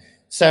gasoline.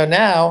 So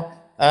now,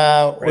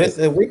 with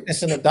the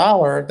weakness in the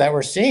dollar that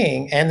we're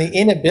seeing and the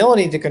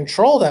inability to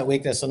control that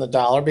weakness in the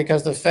dollar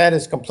because the Fed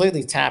is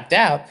completely tapped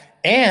out,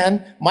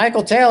 and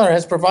Michael Taylor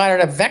has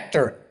provided a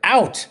vector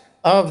out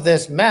of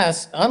this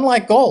mess,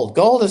 unlike gold.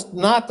 Gold is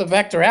not the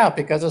vector out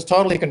because it's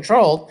totally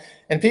controlled.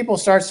 And people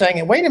start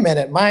saying, wait a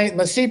minute, my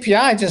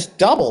CPI just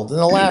doubled in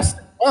the last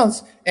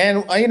months.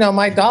 And, you know,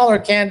 my dollar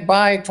can't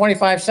buy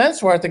 25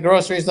 cents worth of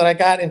groceries that I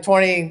got in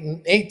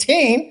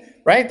 2018,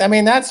 right? I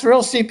mean, that's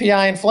real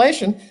CPI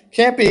inflation.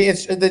 Can't be,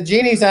 it's the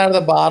genie's out of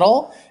the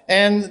bottle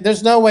and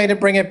there's no way to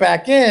bring it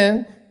back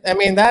in. I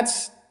mean,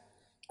 that's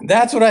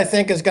what I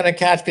think is going to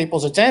catch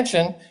people's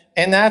attention.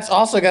 And that's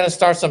also going to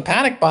start some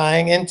panic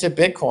buying into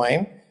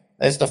Bitcoin.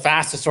 It's the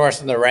fastest horse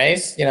in the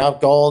race, you know,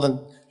 gold, and,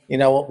 you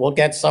know, we'll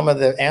get some of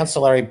the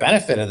ancillary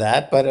benefit of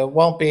that, but it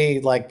won't be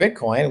like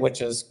Bitcoin,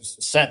 which is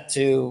set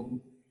to,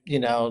 you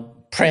know,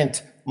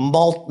 print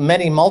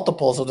many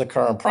multiples of the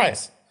current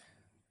price.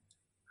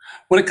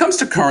 When it comes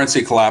to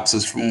currency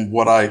collapses, from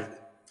what I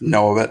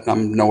know of it, and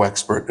I'm no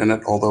expert in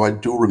it, although I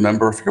do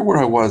remember, I forget where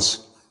I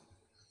was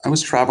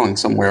traveling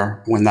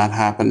somewhere when that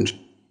happened.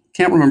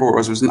 Can't remember where it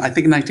was. It was I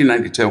think in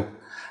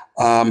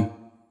 1992.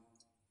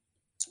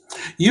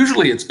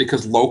 Usually it's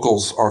because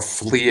locals are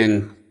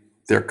fleeing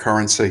their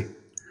currency.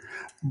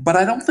 But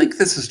I don't think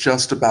this is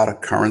just about a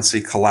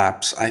currency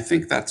collapse. I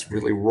think that's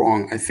really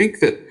wrong. I think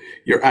that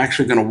you're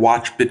actually going to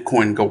watch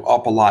Bitcoin go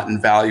up a lot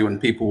in value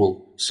and people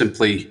will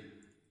simply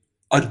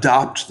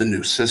adopt the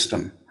new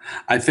system.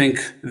 I think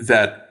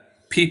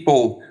that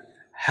people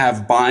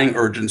have buying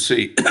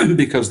urgency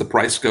because the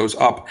price goes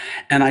up.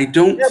 And I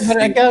don't but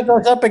it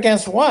goes up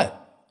against what?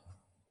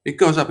 It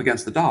goes up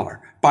against the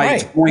dollar. The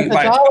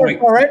dollar is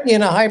already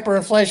in a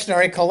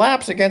hyperinflationary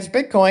collapse against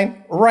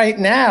Bitcoin right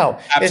now.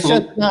 Absolutely.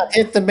 It's just not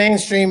hit the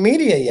mainstream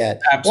media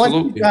yet. Absolutely.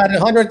 Once you've got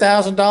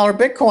 $100,000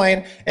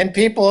 Bitcoin and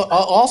people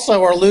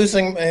also are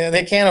losing,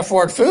 they can't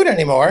afford food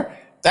anymore,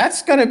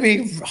 that's going to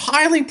be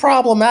highly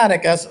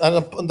problematic as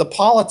the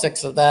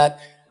politics of that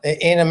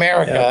in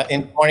America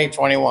in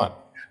 2021.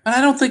 And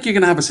I don't think you're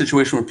going to have a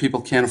situation where people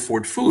can't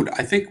afford food.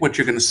 I think what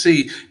you're going to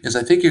see is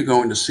you're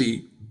going to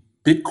see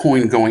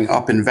Bitcoin going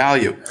up in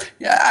value.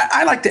 Yeah,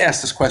 I like to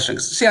ask this question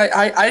because, see,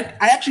 I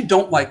actually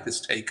don't like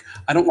this take.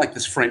 I don't like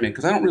this framing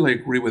because I don't really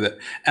agree with it.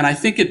 And I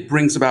think it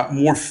brings about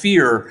more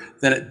fear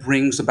than it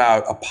brings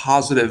about a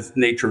positive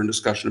nature and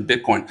discussion of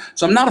Bitcoin.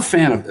 So I'm not a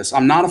fan of this.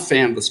 I'm not a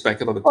fan of the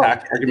speculative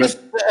attack argument.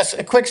 Just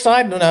a quick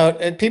side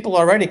note, people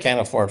already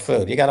can't afford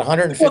food. You got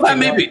 150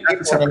 million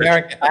people in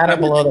America out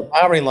below the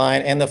poverty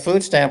line, and the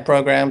food stamp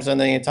programs and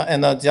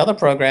the other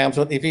programs,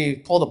 if you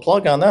pull the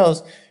plug on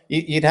those,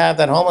 you'd have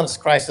that homeless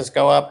crisis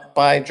go up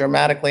by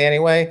dramatically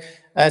anyway.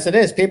 As it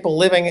is, people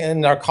living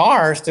in their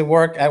cars to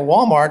work at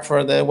Walmart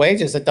for the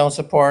wages that don't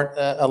support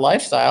a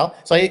lifestyle.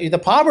 So the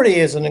poverty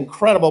is an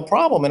incredible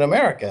problem in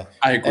America.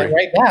 I agree.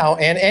 Right now,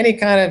 and any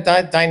kind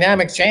of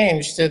dynamic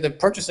change to the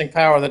purchasing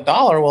power of the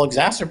dollar will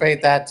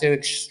exacerbate that to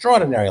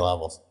extraordinary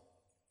levels.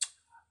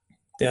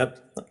 Yep.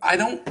 I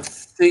don't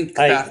think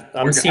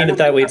I'm seeing it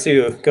that way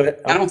too. Go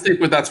ahead. I don't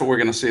think that's what we're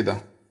going to see, though.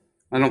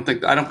 I don't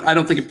think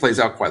it plays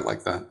out quite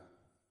like that.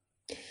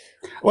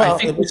 Well,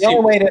 the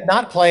only way to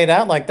not play it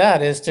out like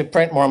that is to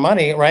print more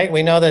money, right?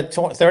 We know that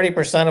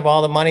 30% of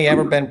all the money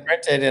ever been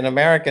printed in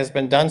America has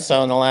been done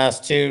so in the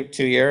last 2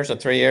 years or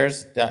 3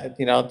 years.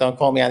 You know, don't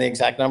quote me on the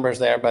exact numbers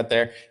there, but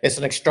it's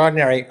an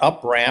extraordinary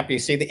up ramp. You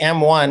see the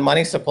M1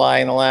 money supply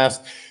in the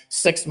last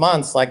 6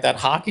 months, like that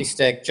hockey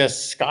stick,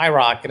 just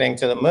skyrocketing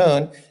to the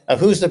moon.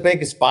 Who's the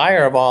biggest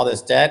buyer of all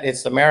this debt?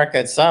 It's America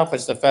itself.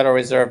 It's the Federal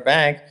Reserve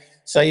Bank.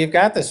 So you've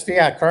got this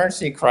fiat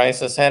currency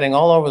crisis heading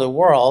all over the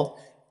world.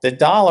 The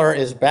dollar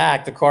is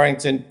backed, according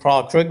to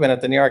Paul Krugman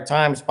at the New York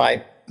Times,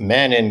 by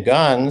men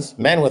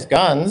with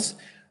guns,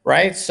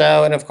 right?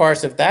 So, and of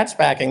course, if that's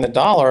backing the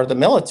dollar, the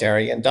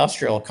military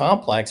industrial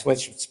complex,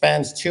 which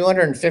spends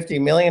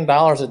 $250 million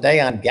a day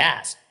on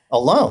gas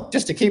alone,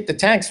 just to keep the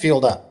tanks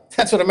fueled up.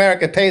 That's what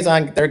America pays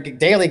on their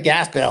daily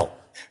gas bill,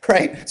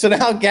 right? So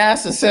now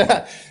gas is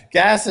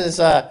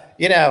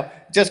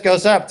just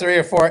goes up 3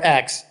 or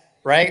 4x.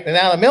 Right? And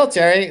now the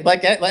military,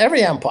 like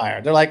every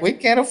empire, they're like, we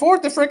can't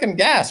afford the freaking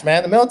gas,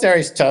 man. The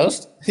military's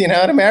toast. You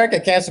know, and America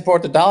can't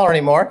support the dollar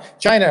anymore.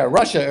 China,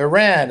 Russia,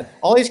 Iran,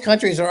 all these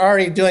countries are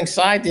already doing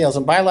side deals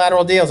and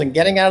bilateral deals and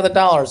getting out of the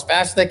dollar as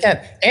fast as they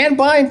can and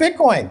buying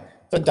Bitcoin.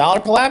 The dollar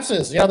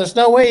collapses. You know, there's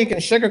no way you can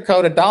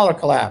sugarcoat a dollar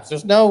collapse.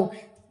 There's no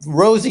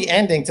rosy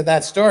ending to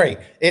that story.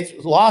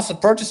 Its loss of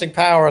purchasing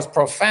power is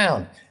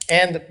profound.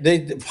 and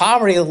the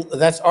poverty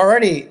that's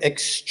already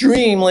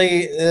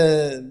extremely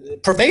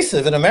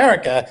pervasive in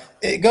America,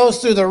 it goes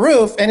through the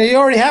roof, and you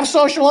already have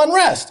social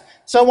unrest.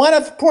 So why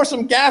not pour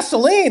some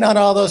gasoline on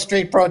all those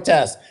street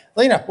protests?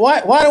 Why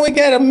don't we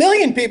get 1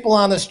 million people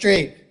on the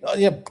street,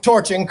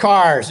 torching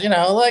cars?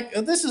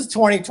 This is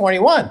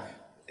 2021,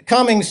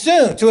 coming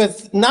soon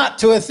not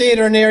to a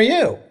theater near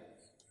you.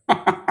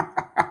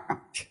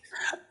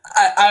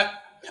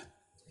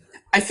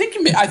 I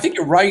think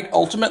you're right.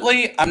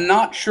 Ultimately, I'm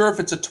not sure if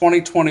it's a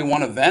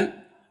 2021 event.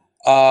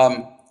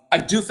 I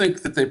do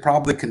think that they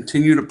probably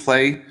continue to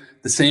play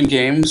the same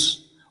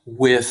games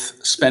with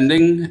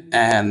spending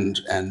and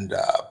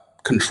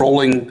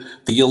controlling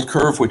the yield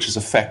curve, which is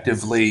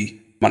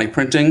effectively money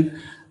printing.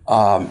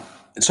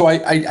 So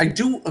I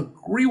do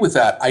agree with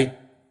that. I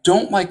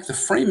don't like the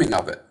framing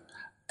of it,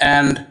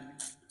 and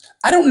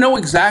I don't know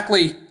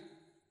exactly.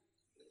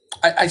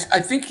 I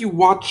think you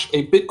watch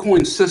a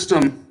Bitcoin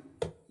system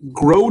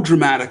grow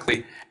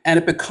dramatically, and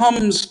it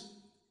becomes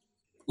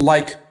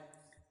like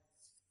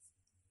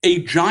a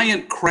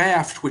giant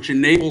craft which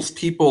enables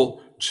people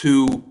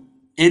to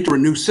enter a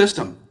new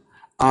system.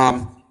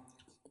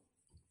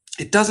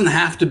 It doesn't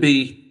have to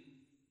be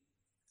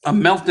a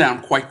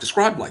meltdown quite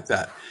described like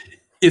that.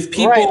 If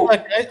people,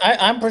 right, look,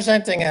 I'm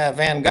presenting a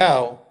Van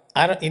Gogh.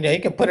 You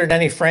can put it in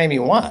any frame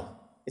you want.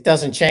 It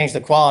doesn't change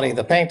the quality of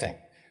the painting,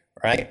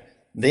 right?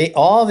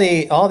 All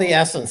the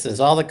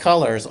essences, all the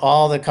colors,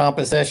 all the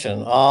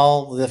composition,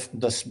 all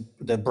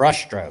the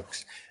brush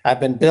strokes I've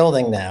been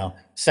building now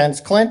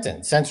since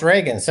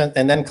Reagan,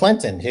 and then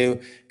Clinton, who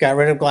got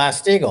rid of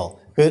Glass-Steagall,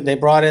 who they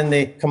brought in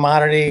the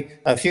Commodity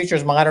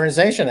Futures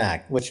Modernization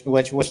Act, which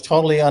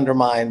totally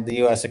undermined the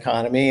U.S.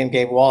 economy and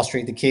gave Wall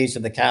Street the keys to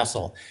the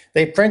castle.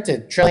 They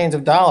printed trillions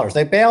of dollars.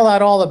 They bailed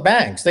out all the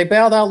banks. They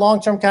bailed out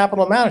long-term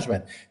capital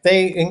management.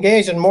 They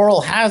engaged in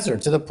moral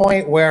hazard to the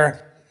point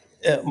where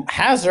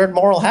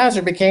moral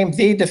hazard became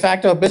the de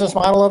facto business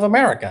model of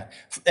America.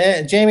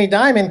 Jamie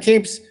Dimon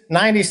keeps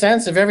 90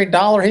 cents of every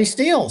dollar he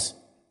steals.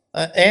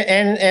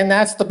 And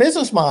that's the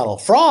business model,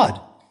 fraud.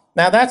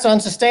 Now that's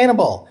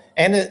unsustainable.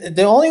 And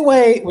the only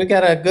way we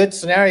got a good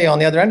scenario on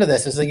the other end of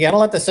this is that you got to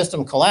let the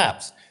system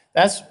collapse.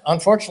 That's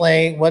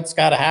unfortunately what's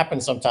got to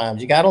happen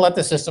sometimes. You got to let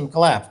the system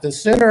collapse. The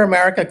sooner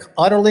America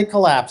utterly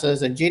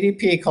collapses and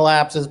GDP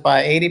collapses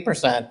by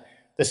 80%,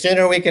 the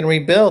sooner we can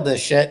rebuild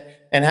this shit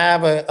and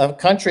have a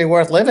country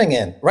worth living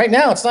in. Right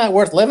now, it's not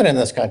worth living in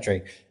this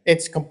country.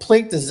 It's a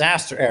complete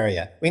disaster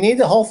area. We need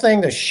the whole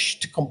thing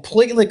to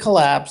completely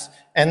collapse,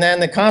 and then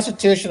the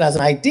Constitution as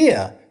an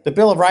idea, the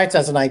Bill of Rights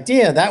as an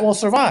idea, that will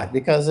survive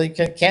because you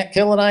can't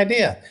kill an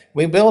idea.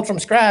 We build from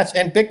scratch,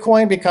 and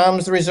Bitcoin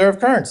becomes the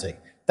reserve currency.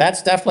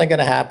 That's definitely going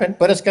to happen,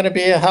 but it's going to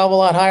be a hell of a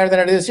lot higher than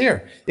it is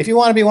here. If you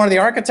want to be one of the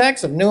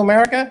architects of new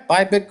America,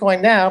 buy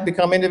Bitcoin now,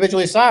 become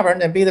individually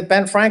sovereign, and be the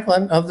Ben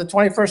Franklin of the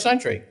 21st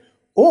century.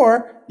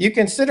 Or you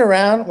can sit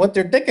around with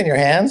your dick in your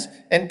hands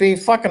and be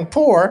fucking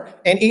poor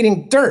and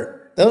eating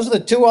dirt. Those are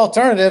the two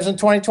alternatives in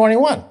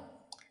 2021.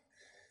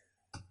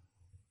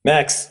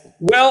 Max.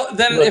 Well,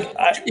 then look,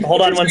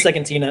 hold on one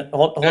second, Tina.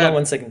 Hold on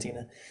 1 second,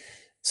 Tina.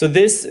 So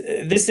this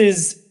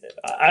is,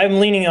 I'm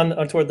leaning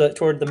on toward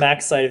the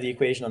Max side of the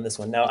equation on this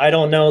one. Now, I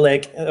don't know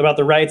about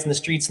the riots in the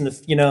streets and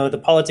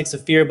the politics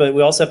of fear, but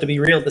we also have to be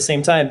real at the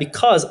same time,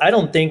 because I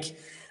don't think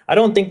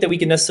that we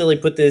can necessarily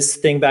put this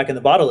thing back in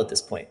the bottle at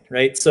this point,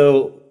 right?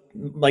 So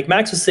like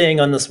Max was saying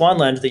on the Swan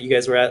Lounge that you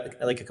guys were at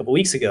a couple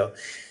weeks ago,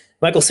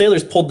 Michael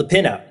Saylor's pulled the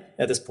pin out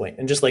at this point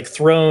and just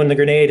thrown the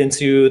grenade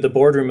into the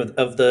boardroom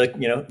of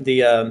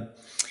the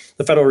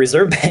Federal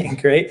Reserve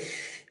Bank, right?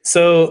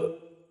 So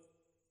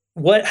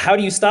how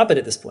do you stop it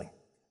at this point?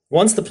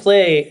 Once the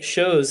play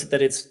shows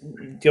that it's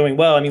going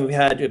well, I mean, we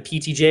had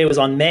PTJ was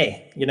on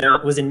May,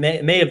 it was in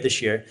May of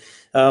this year.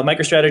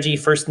 MicroStrategy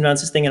first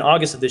announced this thing in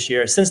August of this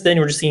year. Since then,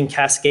 we're just seeing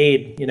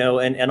cascade,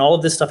 and all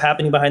of this stuff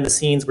happening behind the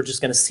scenes. We're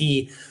just going to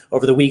see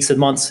over the weeks and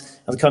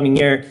months of the coming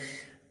year.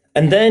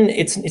 And then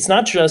it's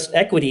not just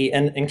equity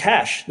and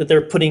cash that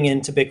they're putting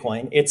into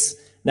Bitcoin. It's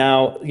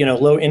now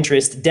low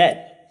interest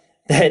debt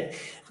that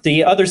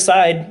the other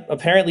side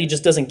apparently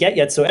just doesn't get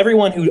yet. So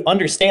everyone who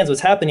understands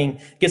what's happening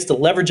gets to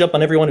leverage up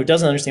on everyone who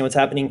doesn't understand what's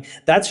happening.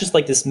 That's just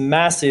this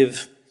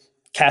massive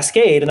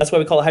cascade, and that's why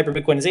we call it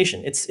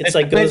hyper-Bitcoinization. It's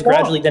goes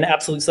gradually, then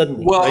absolutely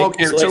suddenly. Well, right?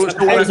 okay. So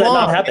how does that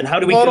not happen?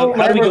 How do we go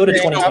to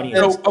 2020?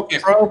 Okay.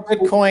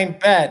 Pro-Bitcoin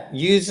bet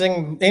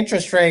using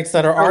interest rates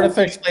that are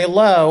artificially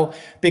low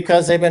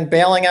because they've been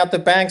bailing out the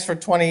banks for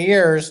 20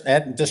 years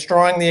and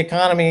destroying the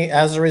economy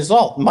as a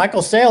result.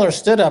 Michael Saylor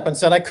stood up and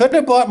said, I could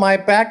have bought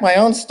back my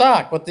own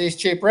stock with these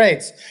cheap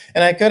rates,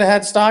 and I could have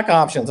had stock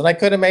options, and I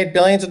could have made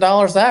billions of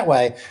dollars that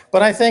way.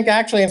 But I think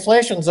actually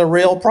inflation is a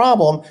real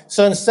problem.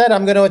 So instead,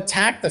 I'm going to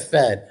attack the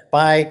Fed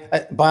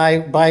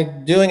by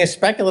doing a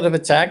speculative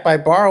attack by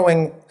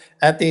borrowing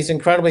at these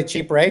incredibly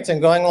cheap rates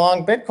and going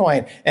along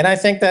Bitcoin. And I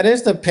think that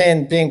is the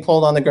pin being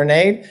pulled on the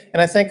grenade.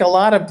 And I think a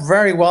lot of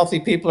very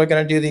wealthy people are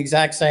going to do the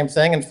exact same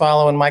thing and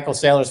follow in Michael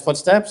Saylor's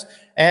footsteps.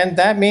 And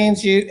that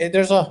means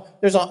there's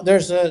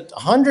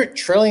 $100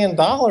 trillion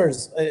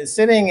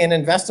sitting in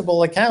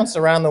investable accounts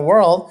around the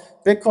world.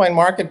 Bitcoin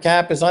market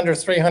cap is under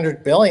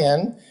 300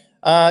 billion.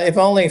 If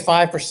only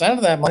 5%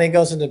 of that money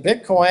goes into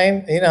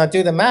Bitcoin,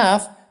 do the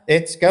math,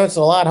 it goes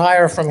a lot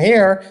higher from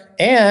here,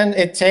 and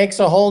it takes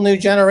a whole new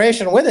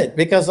generation with it,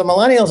 because the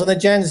millennials and the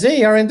Gen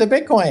Z are into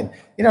Bitcoin.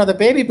 The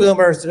baby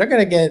boomers, they're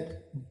going to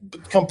get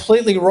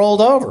completely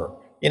rolled over.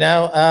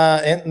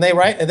 And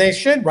they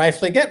should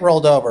rightfully get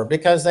rolled over,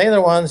 because they're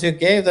the ones who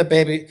gave the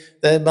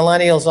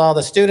millennials all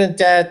the student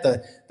debt.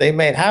 They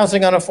made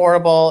housing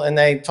unaffordable, and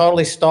they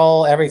totally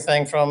stole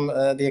everything from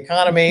the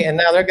economy. And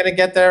now they're going to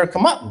get their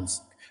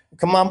comeuppance,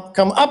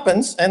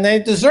 and they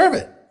deserve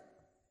it.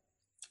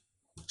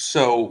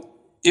 So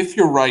if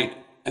you're right,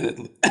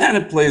 and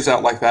it plays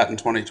out like that in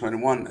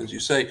 2021, as you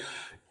say,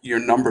 your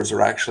numbers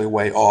are actually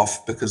way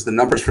off, because the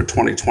numbers for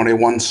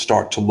 2021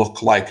 start to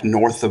look like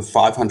north of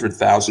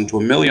 500,000 to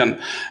 1 million,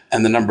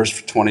 and the numbers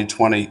for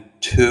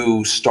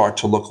 2022 start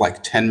to look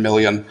like 10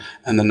 million,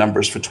 and the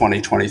numbers for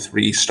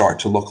 2023 start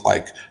to look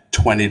like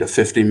 20 to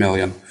 50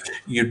 million.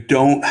 You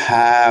don't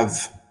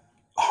have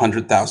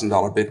 $100,000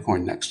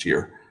 Bitcoin next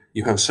year.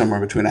 You have somewhere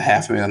between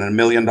 $500,000 and $1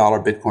 million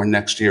Bitcoin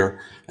next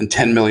year, and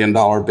 $10 million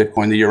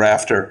Bitcoin the year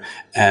after,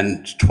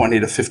 and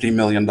 $20 to $50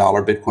 million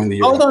Bitcoin the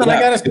year after. Hold on, I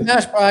got to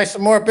smash buy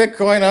some more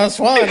Bitcoin on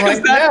Swan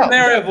right now.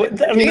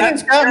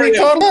 Ian's got me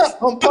totaled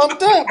up. I'm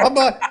pumped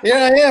up. Here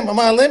I am on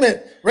my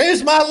limit.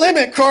 Raise my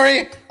limit,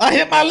 Corey. I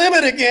hit my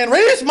limit again.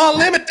 Raise my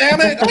limit, damn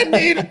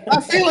it.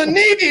 I feel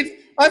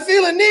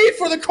a need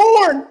for the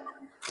corn.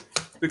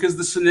 Because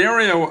the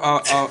scenario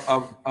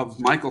of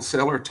Michael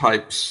Saylor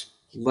types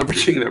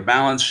leveraging their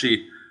balance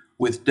sheet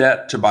with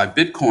debt to buy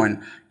Bitcoin,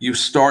 you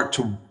start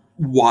to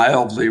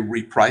wildly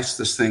reprice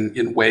this thing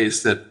in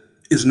ways that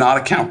is not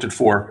accounted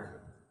for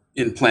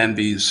in Plan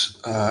B's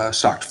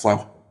stock to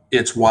flow.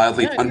 It's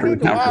wildly under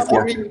accounted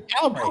for.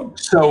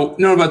 So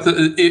no, but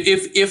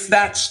if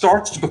that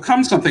starts to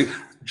become something,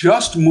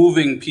 just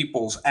moving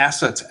people's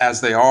assets as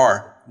they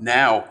are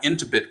now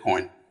into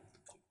Bitcoin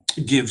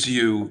gives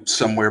you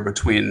somewhere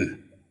between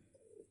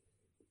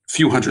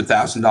few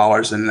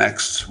 $100,000 in the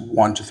next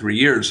 1 to 3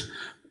 years.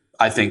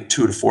 I think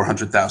 $200,000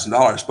 to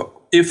 $400,000. But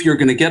if you're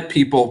going to get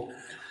people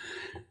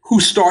who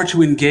start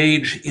to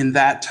engage in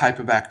that type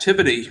of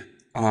activity,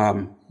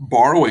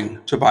 borrowing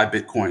to buy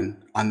Bitcoin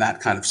on that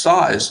kind of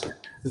size,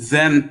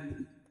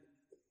 then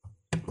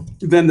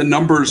the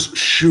numbers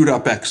shoot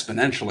up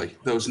exponentially.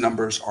 Those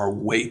numbers are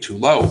way too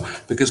low,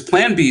 because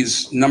Plan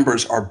B's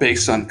numbers are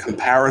based on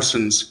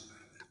comparisons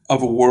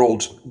of a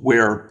world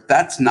where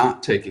that's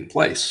not taking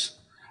place.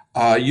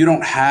 You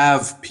don't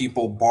have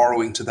people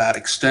borrowing to that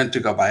extent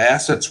to go buy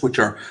assets which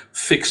are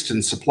fixed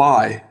in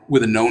supply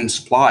with a known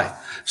supply.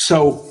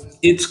 So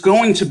it's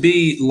going to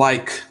be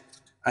like,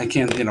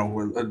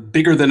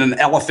 bigger than an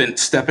elephant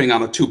stepping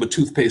on a tube of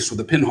toothpaste with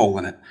a pinhole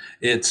in it.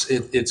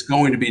 It's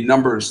going to be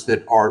numbers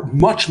that are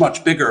much,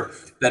 much bigger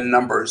than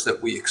numbers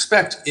that we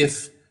expect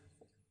if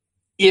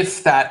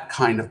that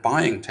kind of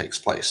buying takes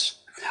place.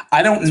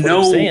 I don't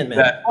know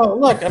that. Oh,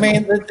 look, I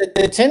mean,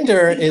 the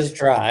Tinder is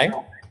dry.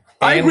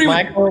 I agree.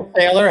 Michael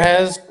Saylor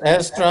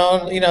has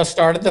thrown,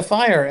 started the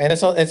fire, and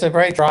it's a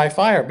very dry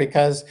fire,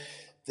 because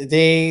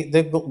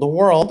the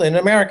world in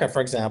America,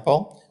 for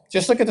example,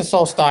 just look at this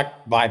whole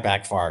stock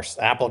buyback farce.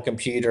 Apple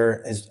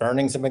Computer, his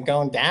earnings have been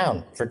going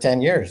down for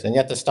 10 years, and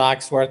yet the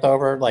stock's worth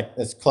over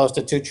it's close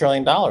to $2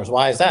 trillion.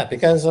 Why is that?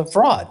 Because of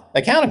fraud,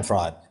 accounting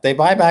fraud. They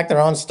buy back their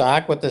own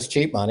stock with this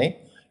cheap money,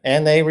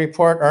 and they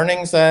report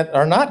earnings that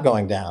are not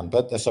going down,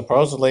 but they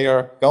supposedly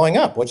are going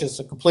up, which is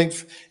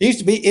it used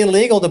to be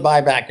illegal to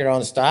buy back your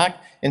own stock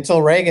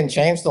until Reagan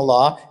changed the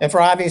law, and for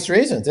obvious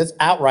reasons. It's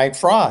outright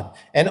fraud.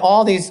 And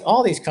all these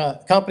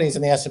companies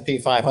in the S&P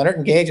 500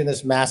 engage in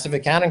this massive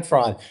accounting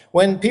fraud.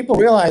 When people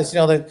realize,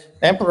 the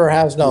emperor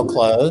has no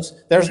clothes,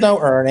 there's no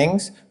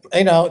earnings,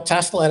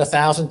 Tesla at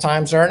 1,000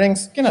 times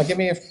earnings, give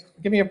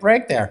me a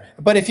break there.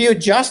 But if you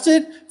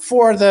adjusted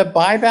for the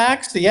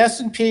buybacks, the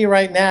S&P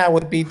right now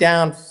would be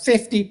down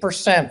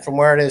 50% from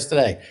where it is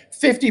today.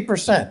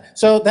 50%.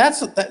 So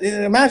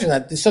imagine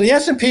that. So the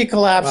S&P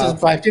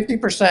collapses by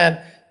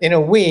 50% in a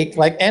week,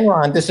 like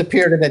Enron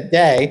disappeared in a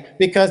day,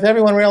 because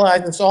everyone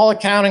realized it's all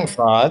accounting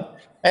fraud.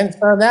 And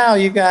so now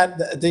you've got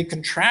the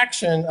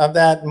contraction of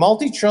that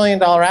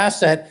multi-trillion-dollar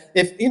asset.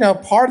 If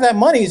part of that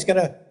money is going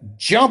to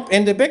jump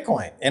into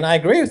Bitcoin, and I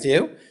agree with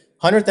you,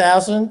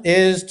 100,000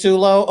 is too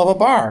low of a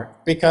bar,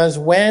 because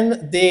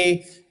when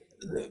the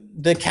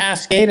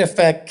cascade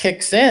effect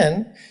kicks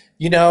in,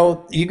 you're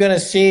going to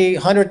see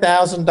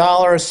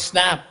 $100,000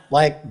 snap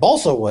like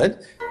balsa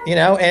wood,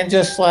 and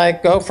just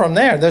go from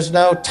there. There's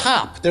no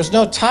top. There's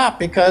no top,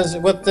 because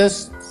with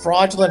this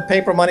fraudulent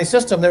paper money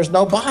system, there's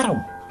no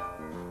bottom.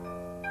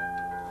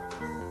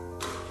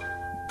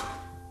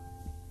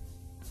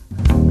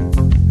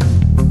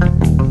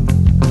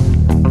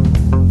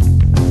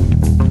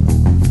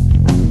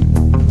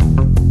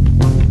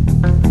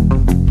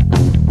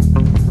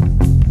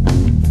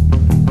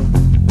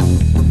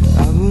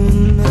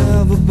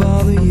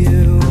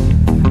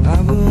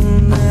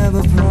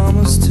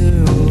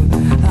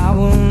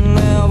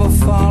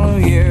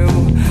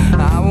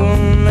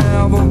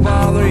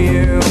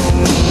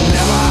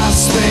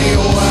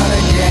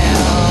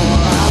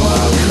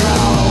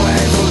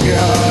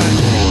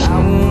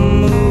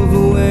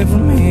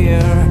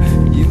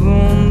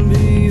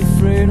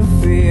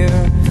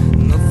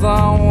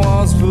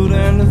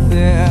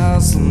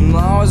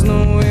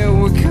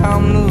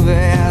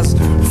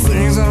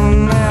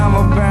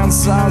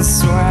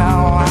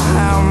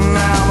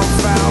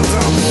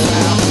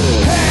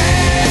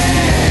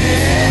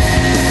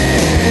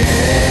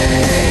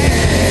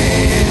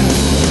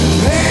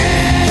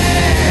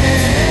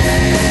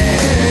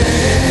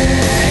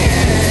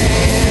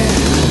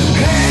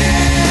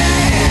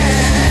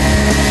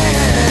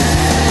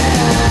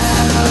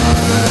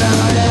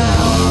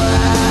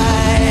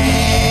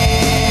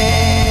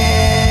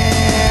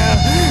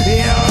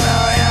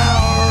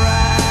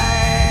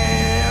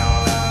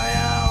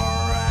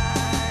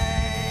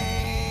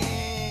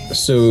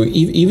 So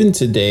even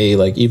today,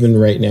 like even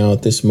right now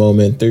at this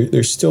moment,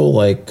 there's still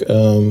like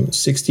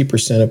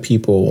 60% of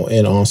people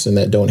in Austin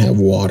that don't have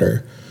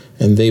water,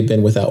 and they've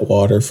been without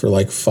water for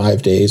like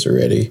 5 days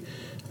already.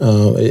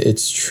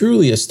 It's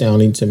truly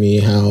astounding to me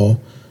how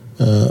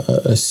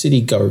a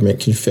city government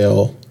can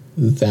fail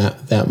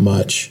that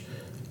much.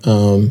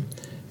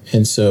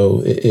 And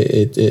so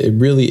it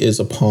really is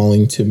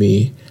appalling to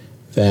me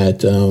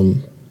that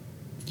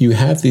you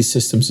have these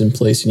systems in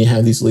place and you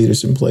have these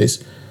leaders in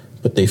place,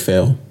 but they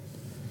fail,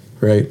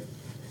 right?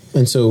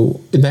 And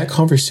so in that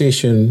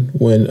conversation,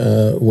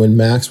 when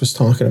Max was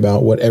talking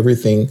about what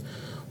everything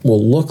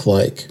will look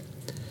like,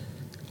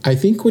 I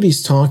think what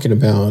he's talking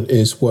about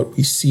is what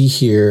we see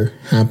here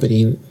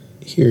happening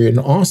here in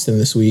Austin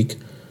this week,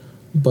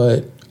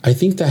 but I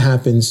think that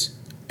happens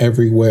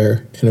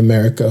everywhere in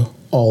America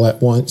all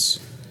at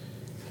once.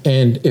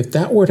 And if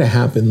that were to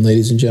happen,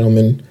 ladies and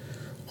gentlemen,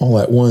 all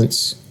at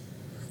once,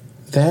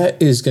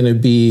 that is going to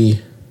be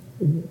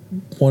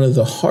one of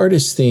the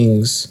hardest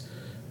things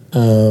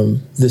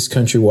this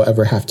country will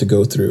ever have to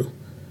go through.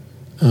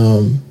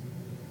 And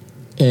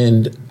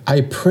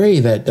I pray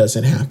that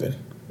doesn't happen,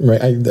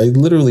 right? I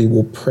literally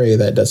will pray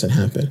that doesn't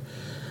happen.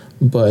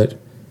 But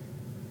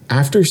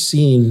after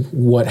seeing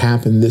what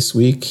happened this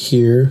week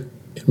here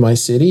in my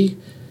city,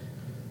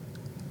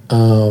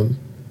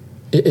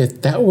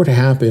 if that were to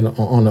happen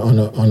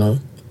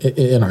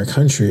in our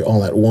country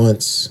all at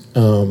once,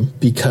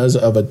 because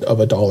of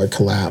a dollar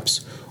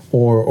collapse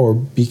or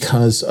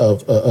because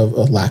of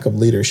a lack of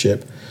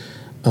leadership,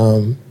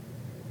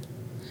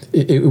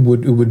 it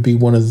would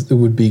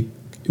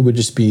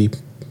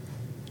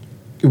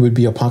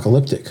be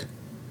apocalyptic.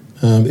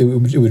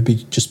 It would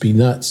be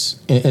nuts.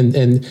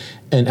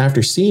 And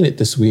after seeing it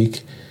this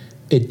week,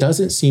 it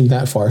doesn't seem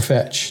that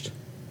far-fetched.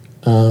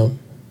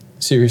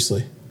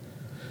 Seriously.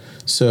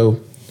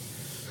 So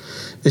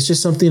it's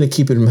just something to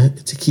keep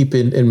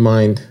in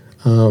mind.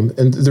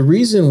 And the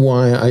reason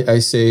why I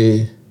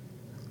say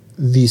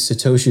these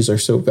Satoshis are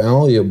so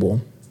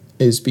valuable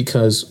is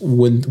because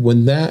when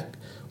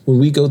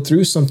we go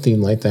through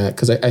something like that,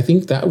 because I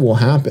think that will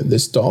happen,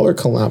 this dollar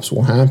collapse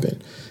will happen.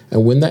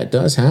 And when that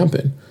does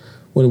happen,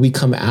 when we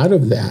come out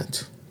of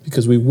that,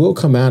 because we will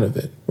come out of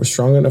it, we're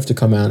strong enough to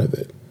come out of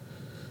it.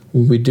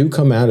 When we do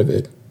come out of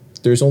it,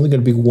 there's only going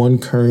to be one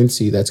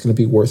currency that's going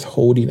to be worth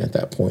holding at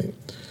that point.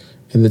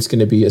 And it's going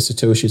to be a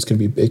Satoshi, it's going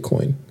to be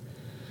Bitcoin.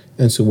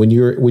 And so when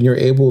you're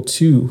able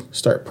to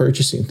start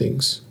purchasing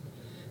things,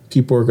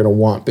 people are going to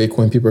want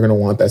Bitcoin, people are going to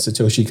want that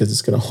Satoshi because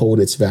it's going to hold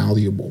its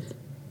valuable.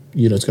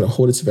 It's going to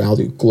hold its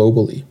value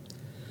globally.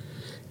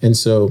 And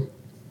so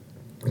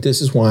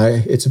this is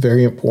why it's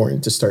very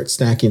important to start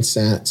stacking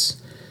sats,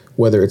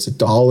 whether it's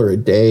 $1 a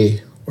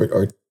day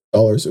or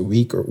 $2 a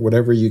week or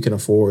whatever you can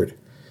afford.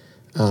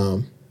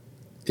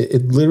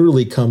 It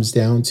literally comes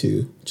down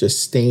to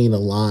just staying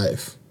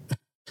alive.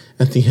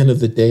 At the end of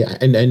the day,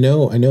 and I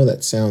know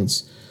that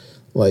sounds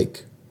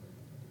like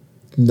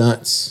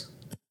nuts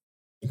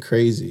and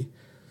crazy,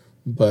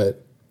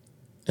 but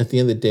at the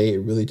end of the day, it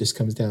really just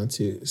comes down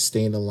to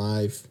staying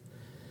alive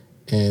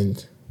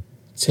and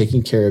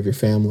taking care of your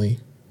family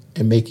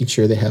and making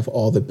sure they have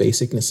all the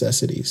basic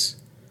necessities.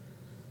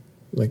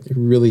 Like, it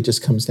really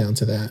just comes down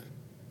to that.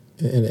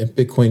 And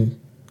Bitcoin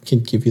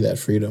can give you that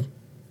freedom.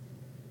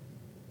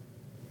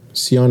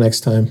 See y'all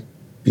next time.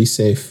 Be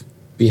safe.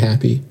 Be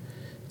happy.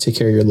 Take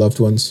care of your loved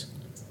ones.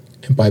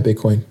 And buy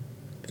Bitcoin.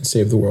 And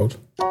save the world.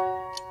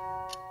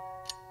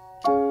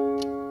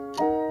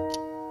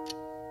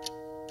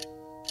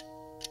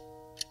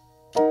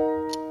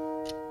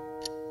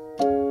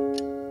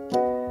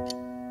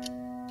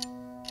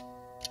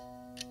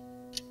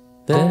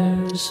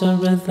 There's a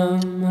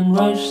rhythm and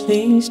rush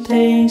these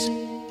days,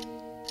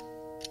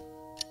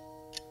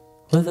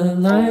 where the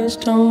lights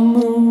don't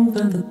move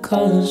and the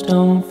colors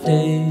don't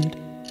fade.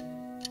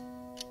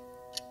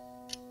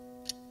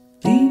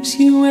 Leaves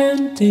you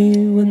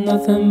empty with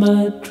nothing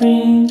but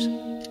dreams,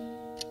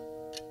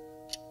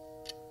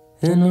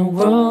 in a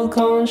world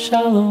gone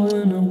shallow,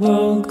 in a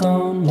world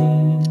gone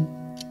mean.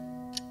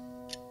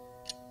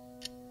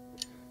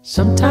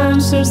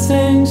 Sometimes there's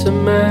things a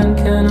man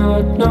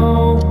cannot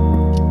know.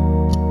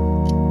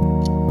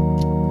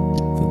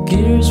 The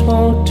gears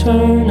won't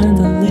turn and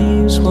the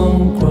leaves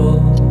won't grow.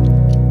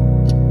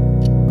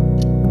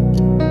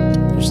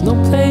 There's no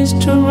place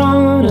to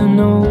run and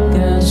no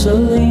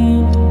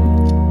gasoline.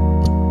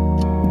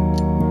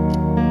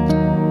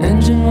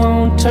 Engine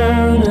won't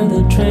turn and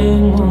the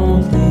train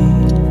won't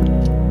leave.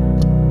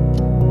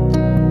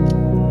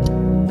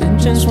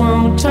 Engines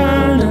won't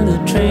turn and the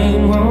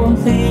train won't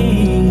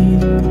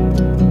leave.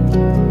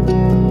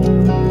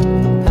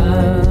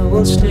 I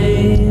will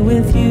stay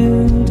with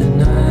you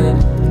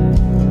tonight,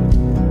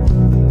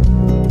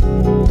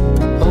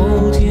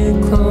 hold you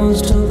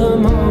close till the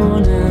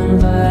morning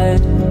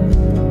light.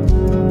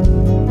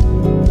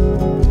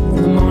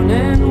 In the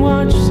morning,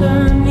 watch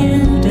the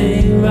new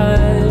day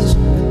rise.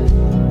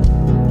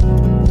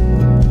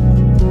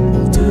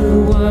 We'll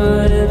do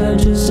whatever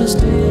just to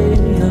stay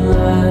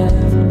alive.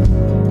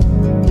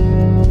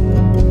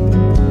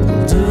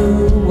 We'll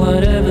do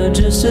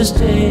just to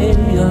stay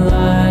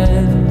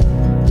alive.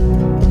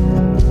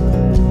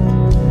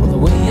 Well, the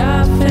way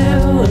I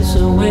feel is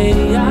the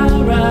way I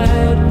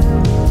ride.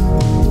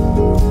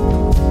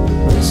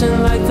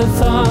 Listen like the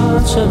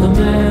thoughts of a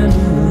man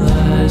who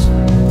lies.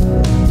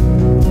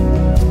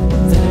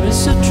 There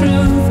is a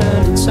truth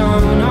and it's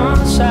on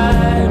our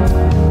side.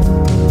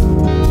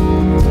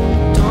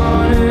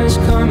 Dawn is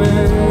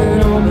coming,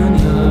 open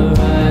your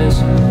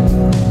eyes.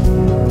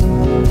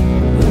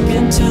 Look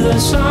into the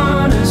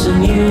sun as a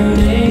new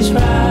day's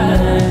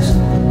rise.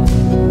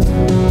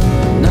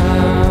 And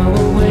I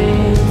will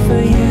wait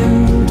for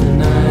you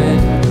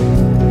tonight.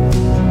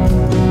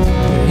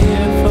 You're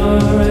here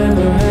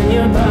forever and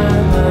you're by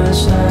my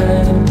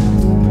side.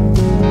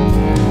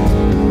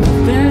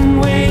 I've been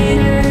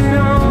waiting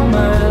all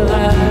my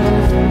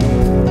life.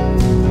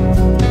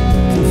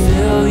 Can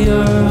feel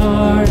your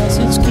heart as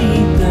it's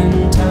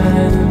keeping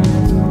time.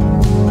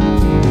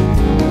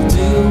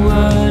 Do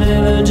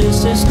whatever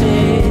just to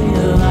stay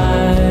alive.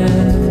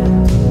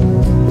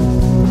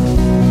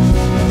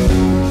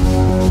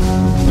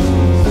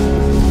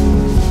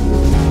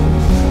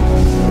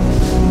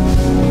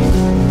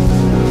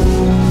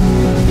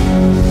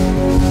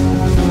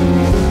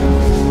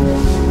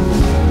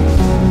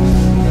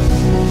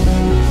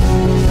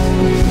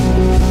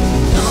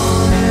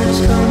 Dawn is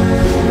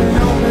coming,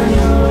 open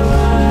your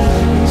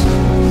eyes.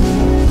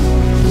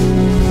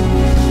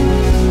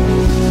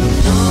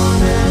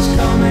 Dawn is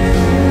coming,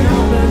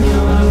 open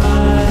your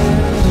eyes.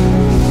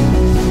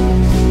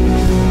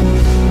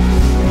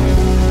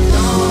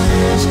 Dawn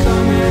is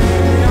coming,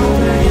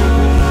 open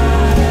your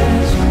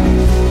eyes.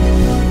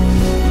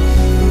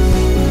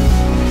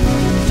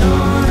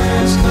 Dawn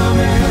is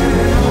coming,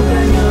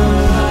 open your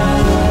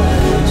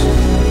eyes.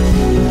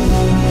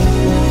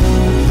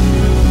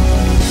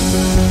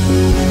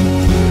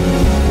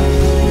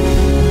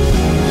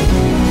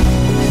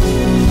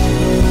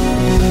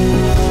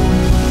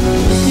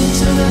 Look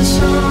into the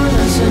sun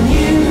as a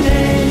new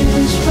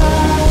day's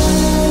rise.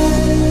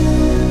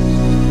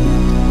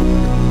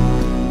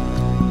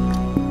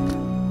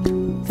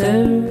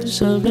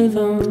 There's a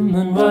rhythm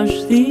and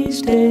rush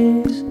these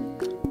days,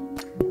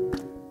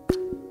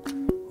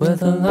 where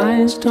the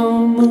lines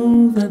don't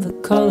move and the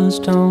colors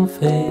don't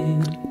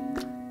fade.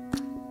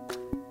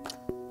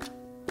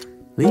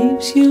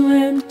 Leaves you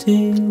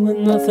empty with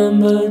nothing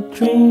but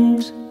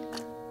dreams.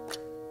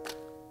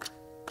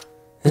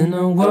 In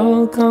a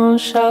world gone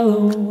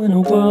shallow, in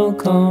a world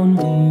gone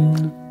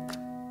mean.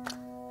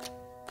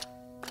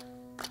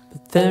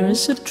 But there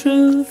is a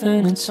truth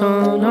and it's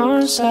on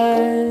our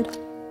side.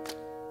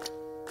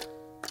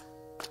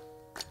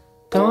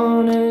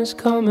 Dawn is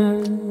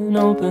coming,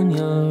 open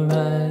your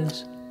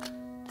eyes.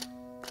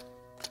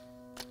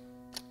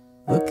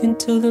 Look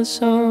into the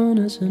sun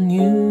as a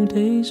new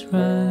day's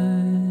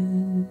rise.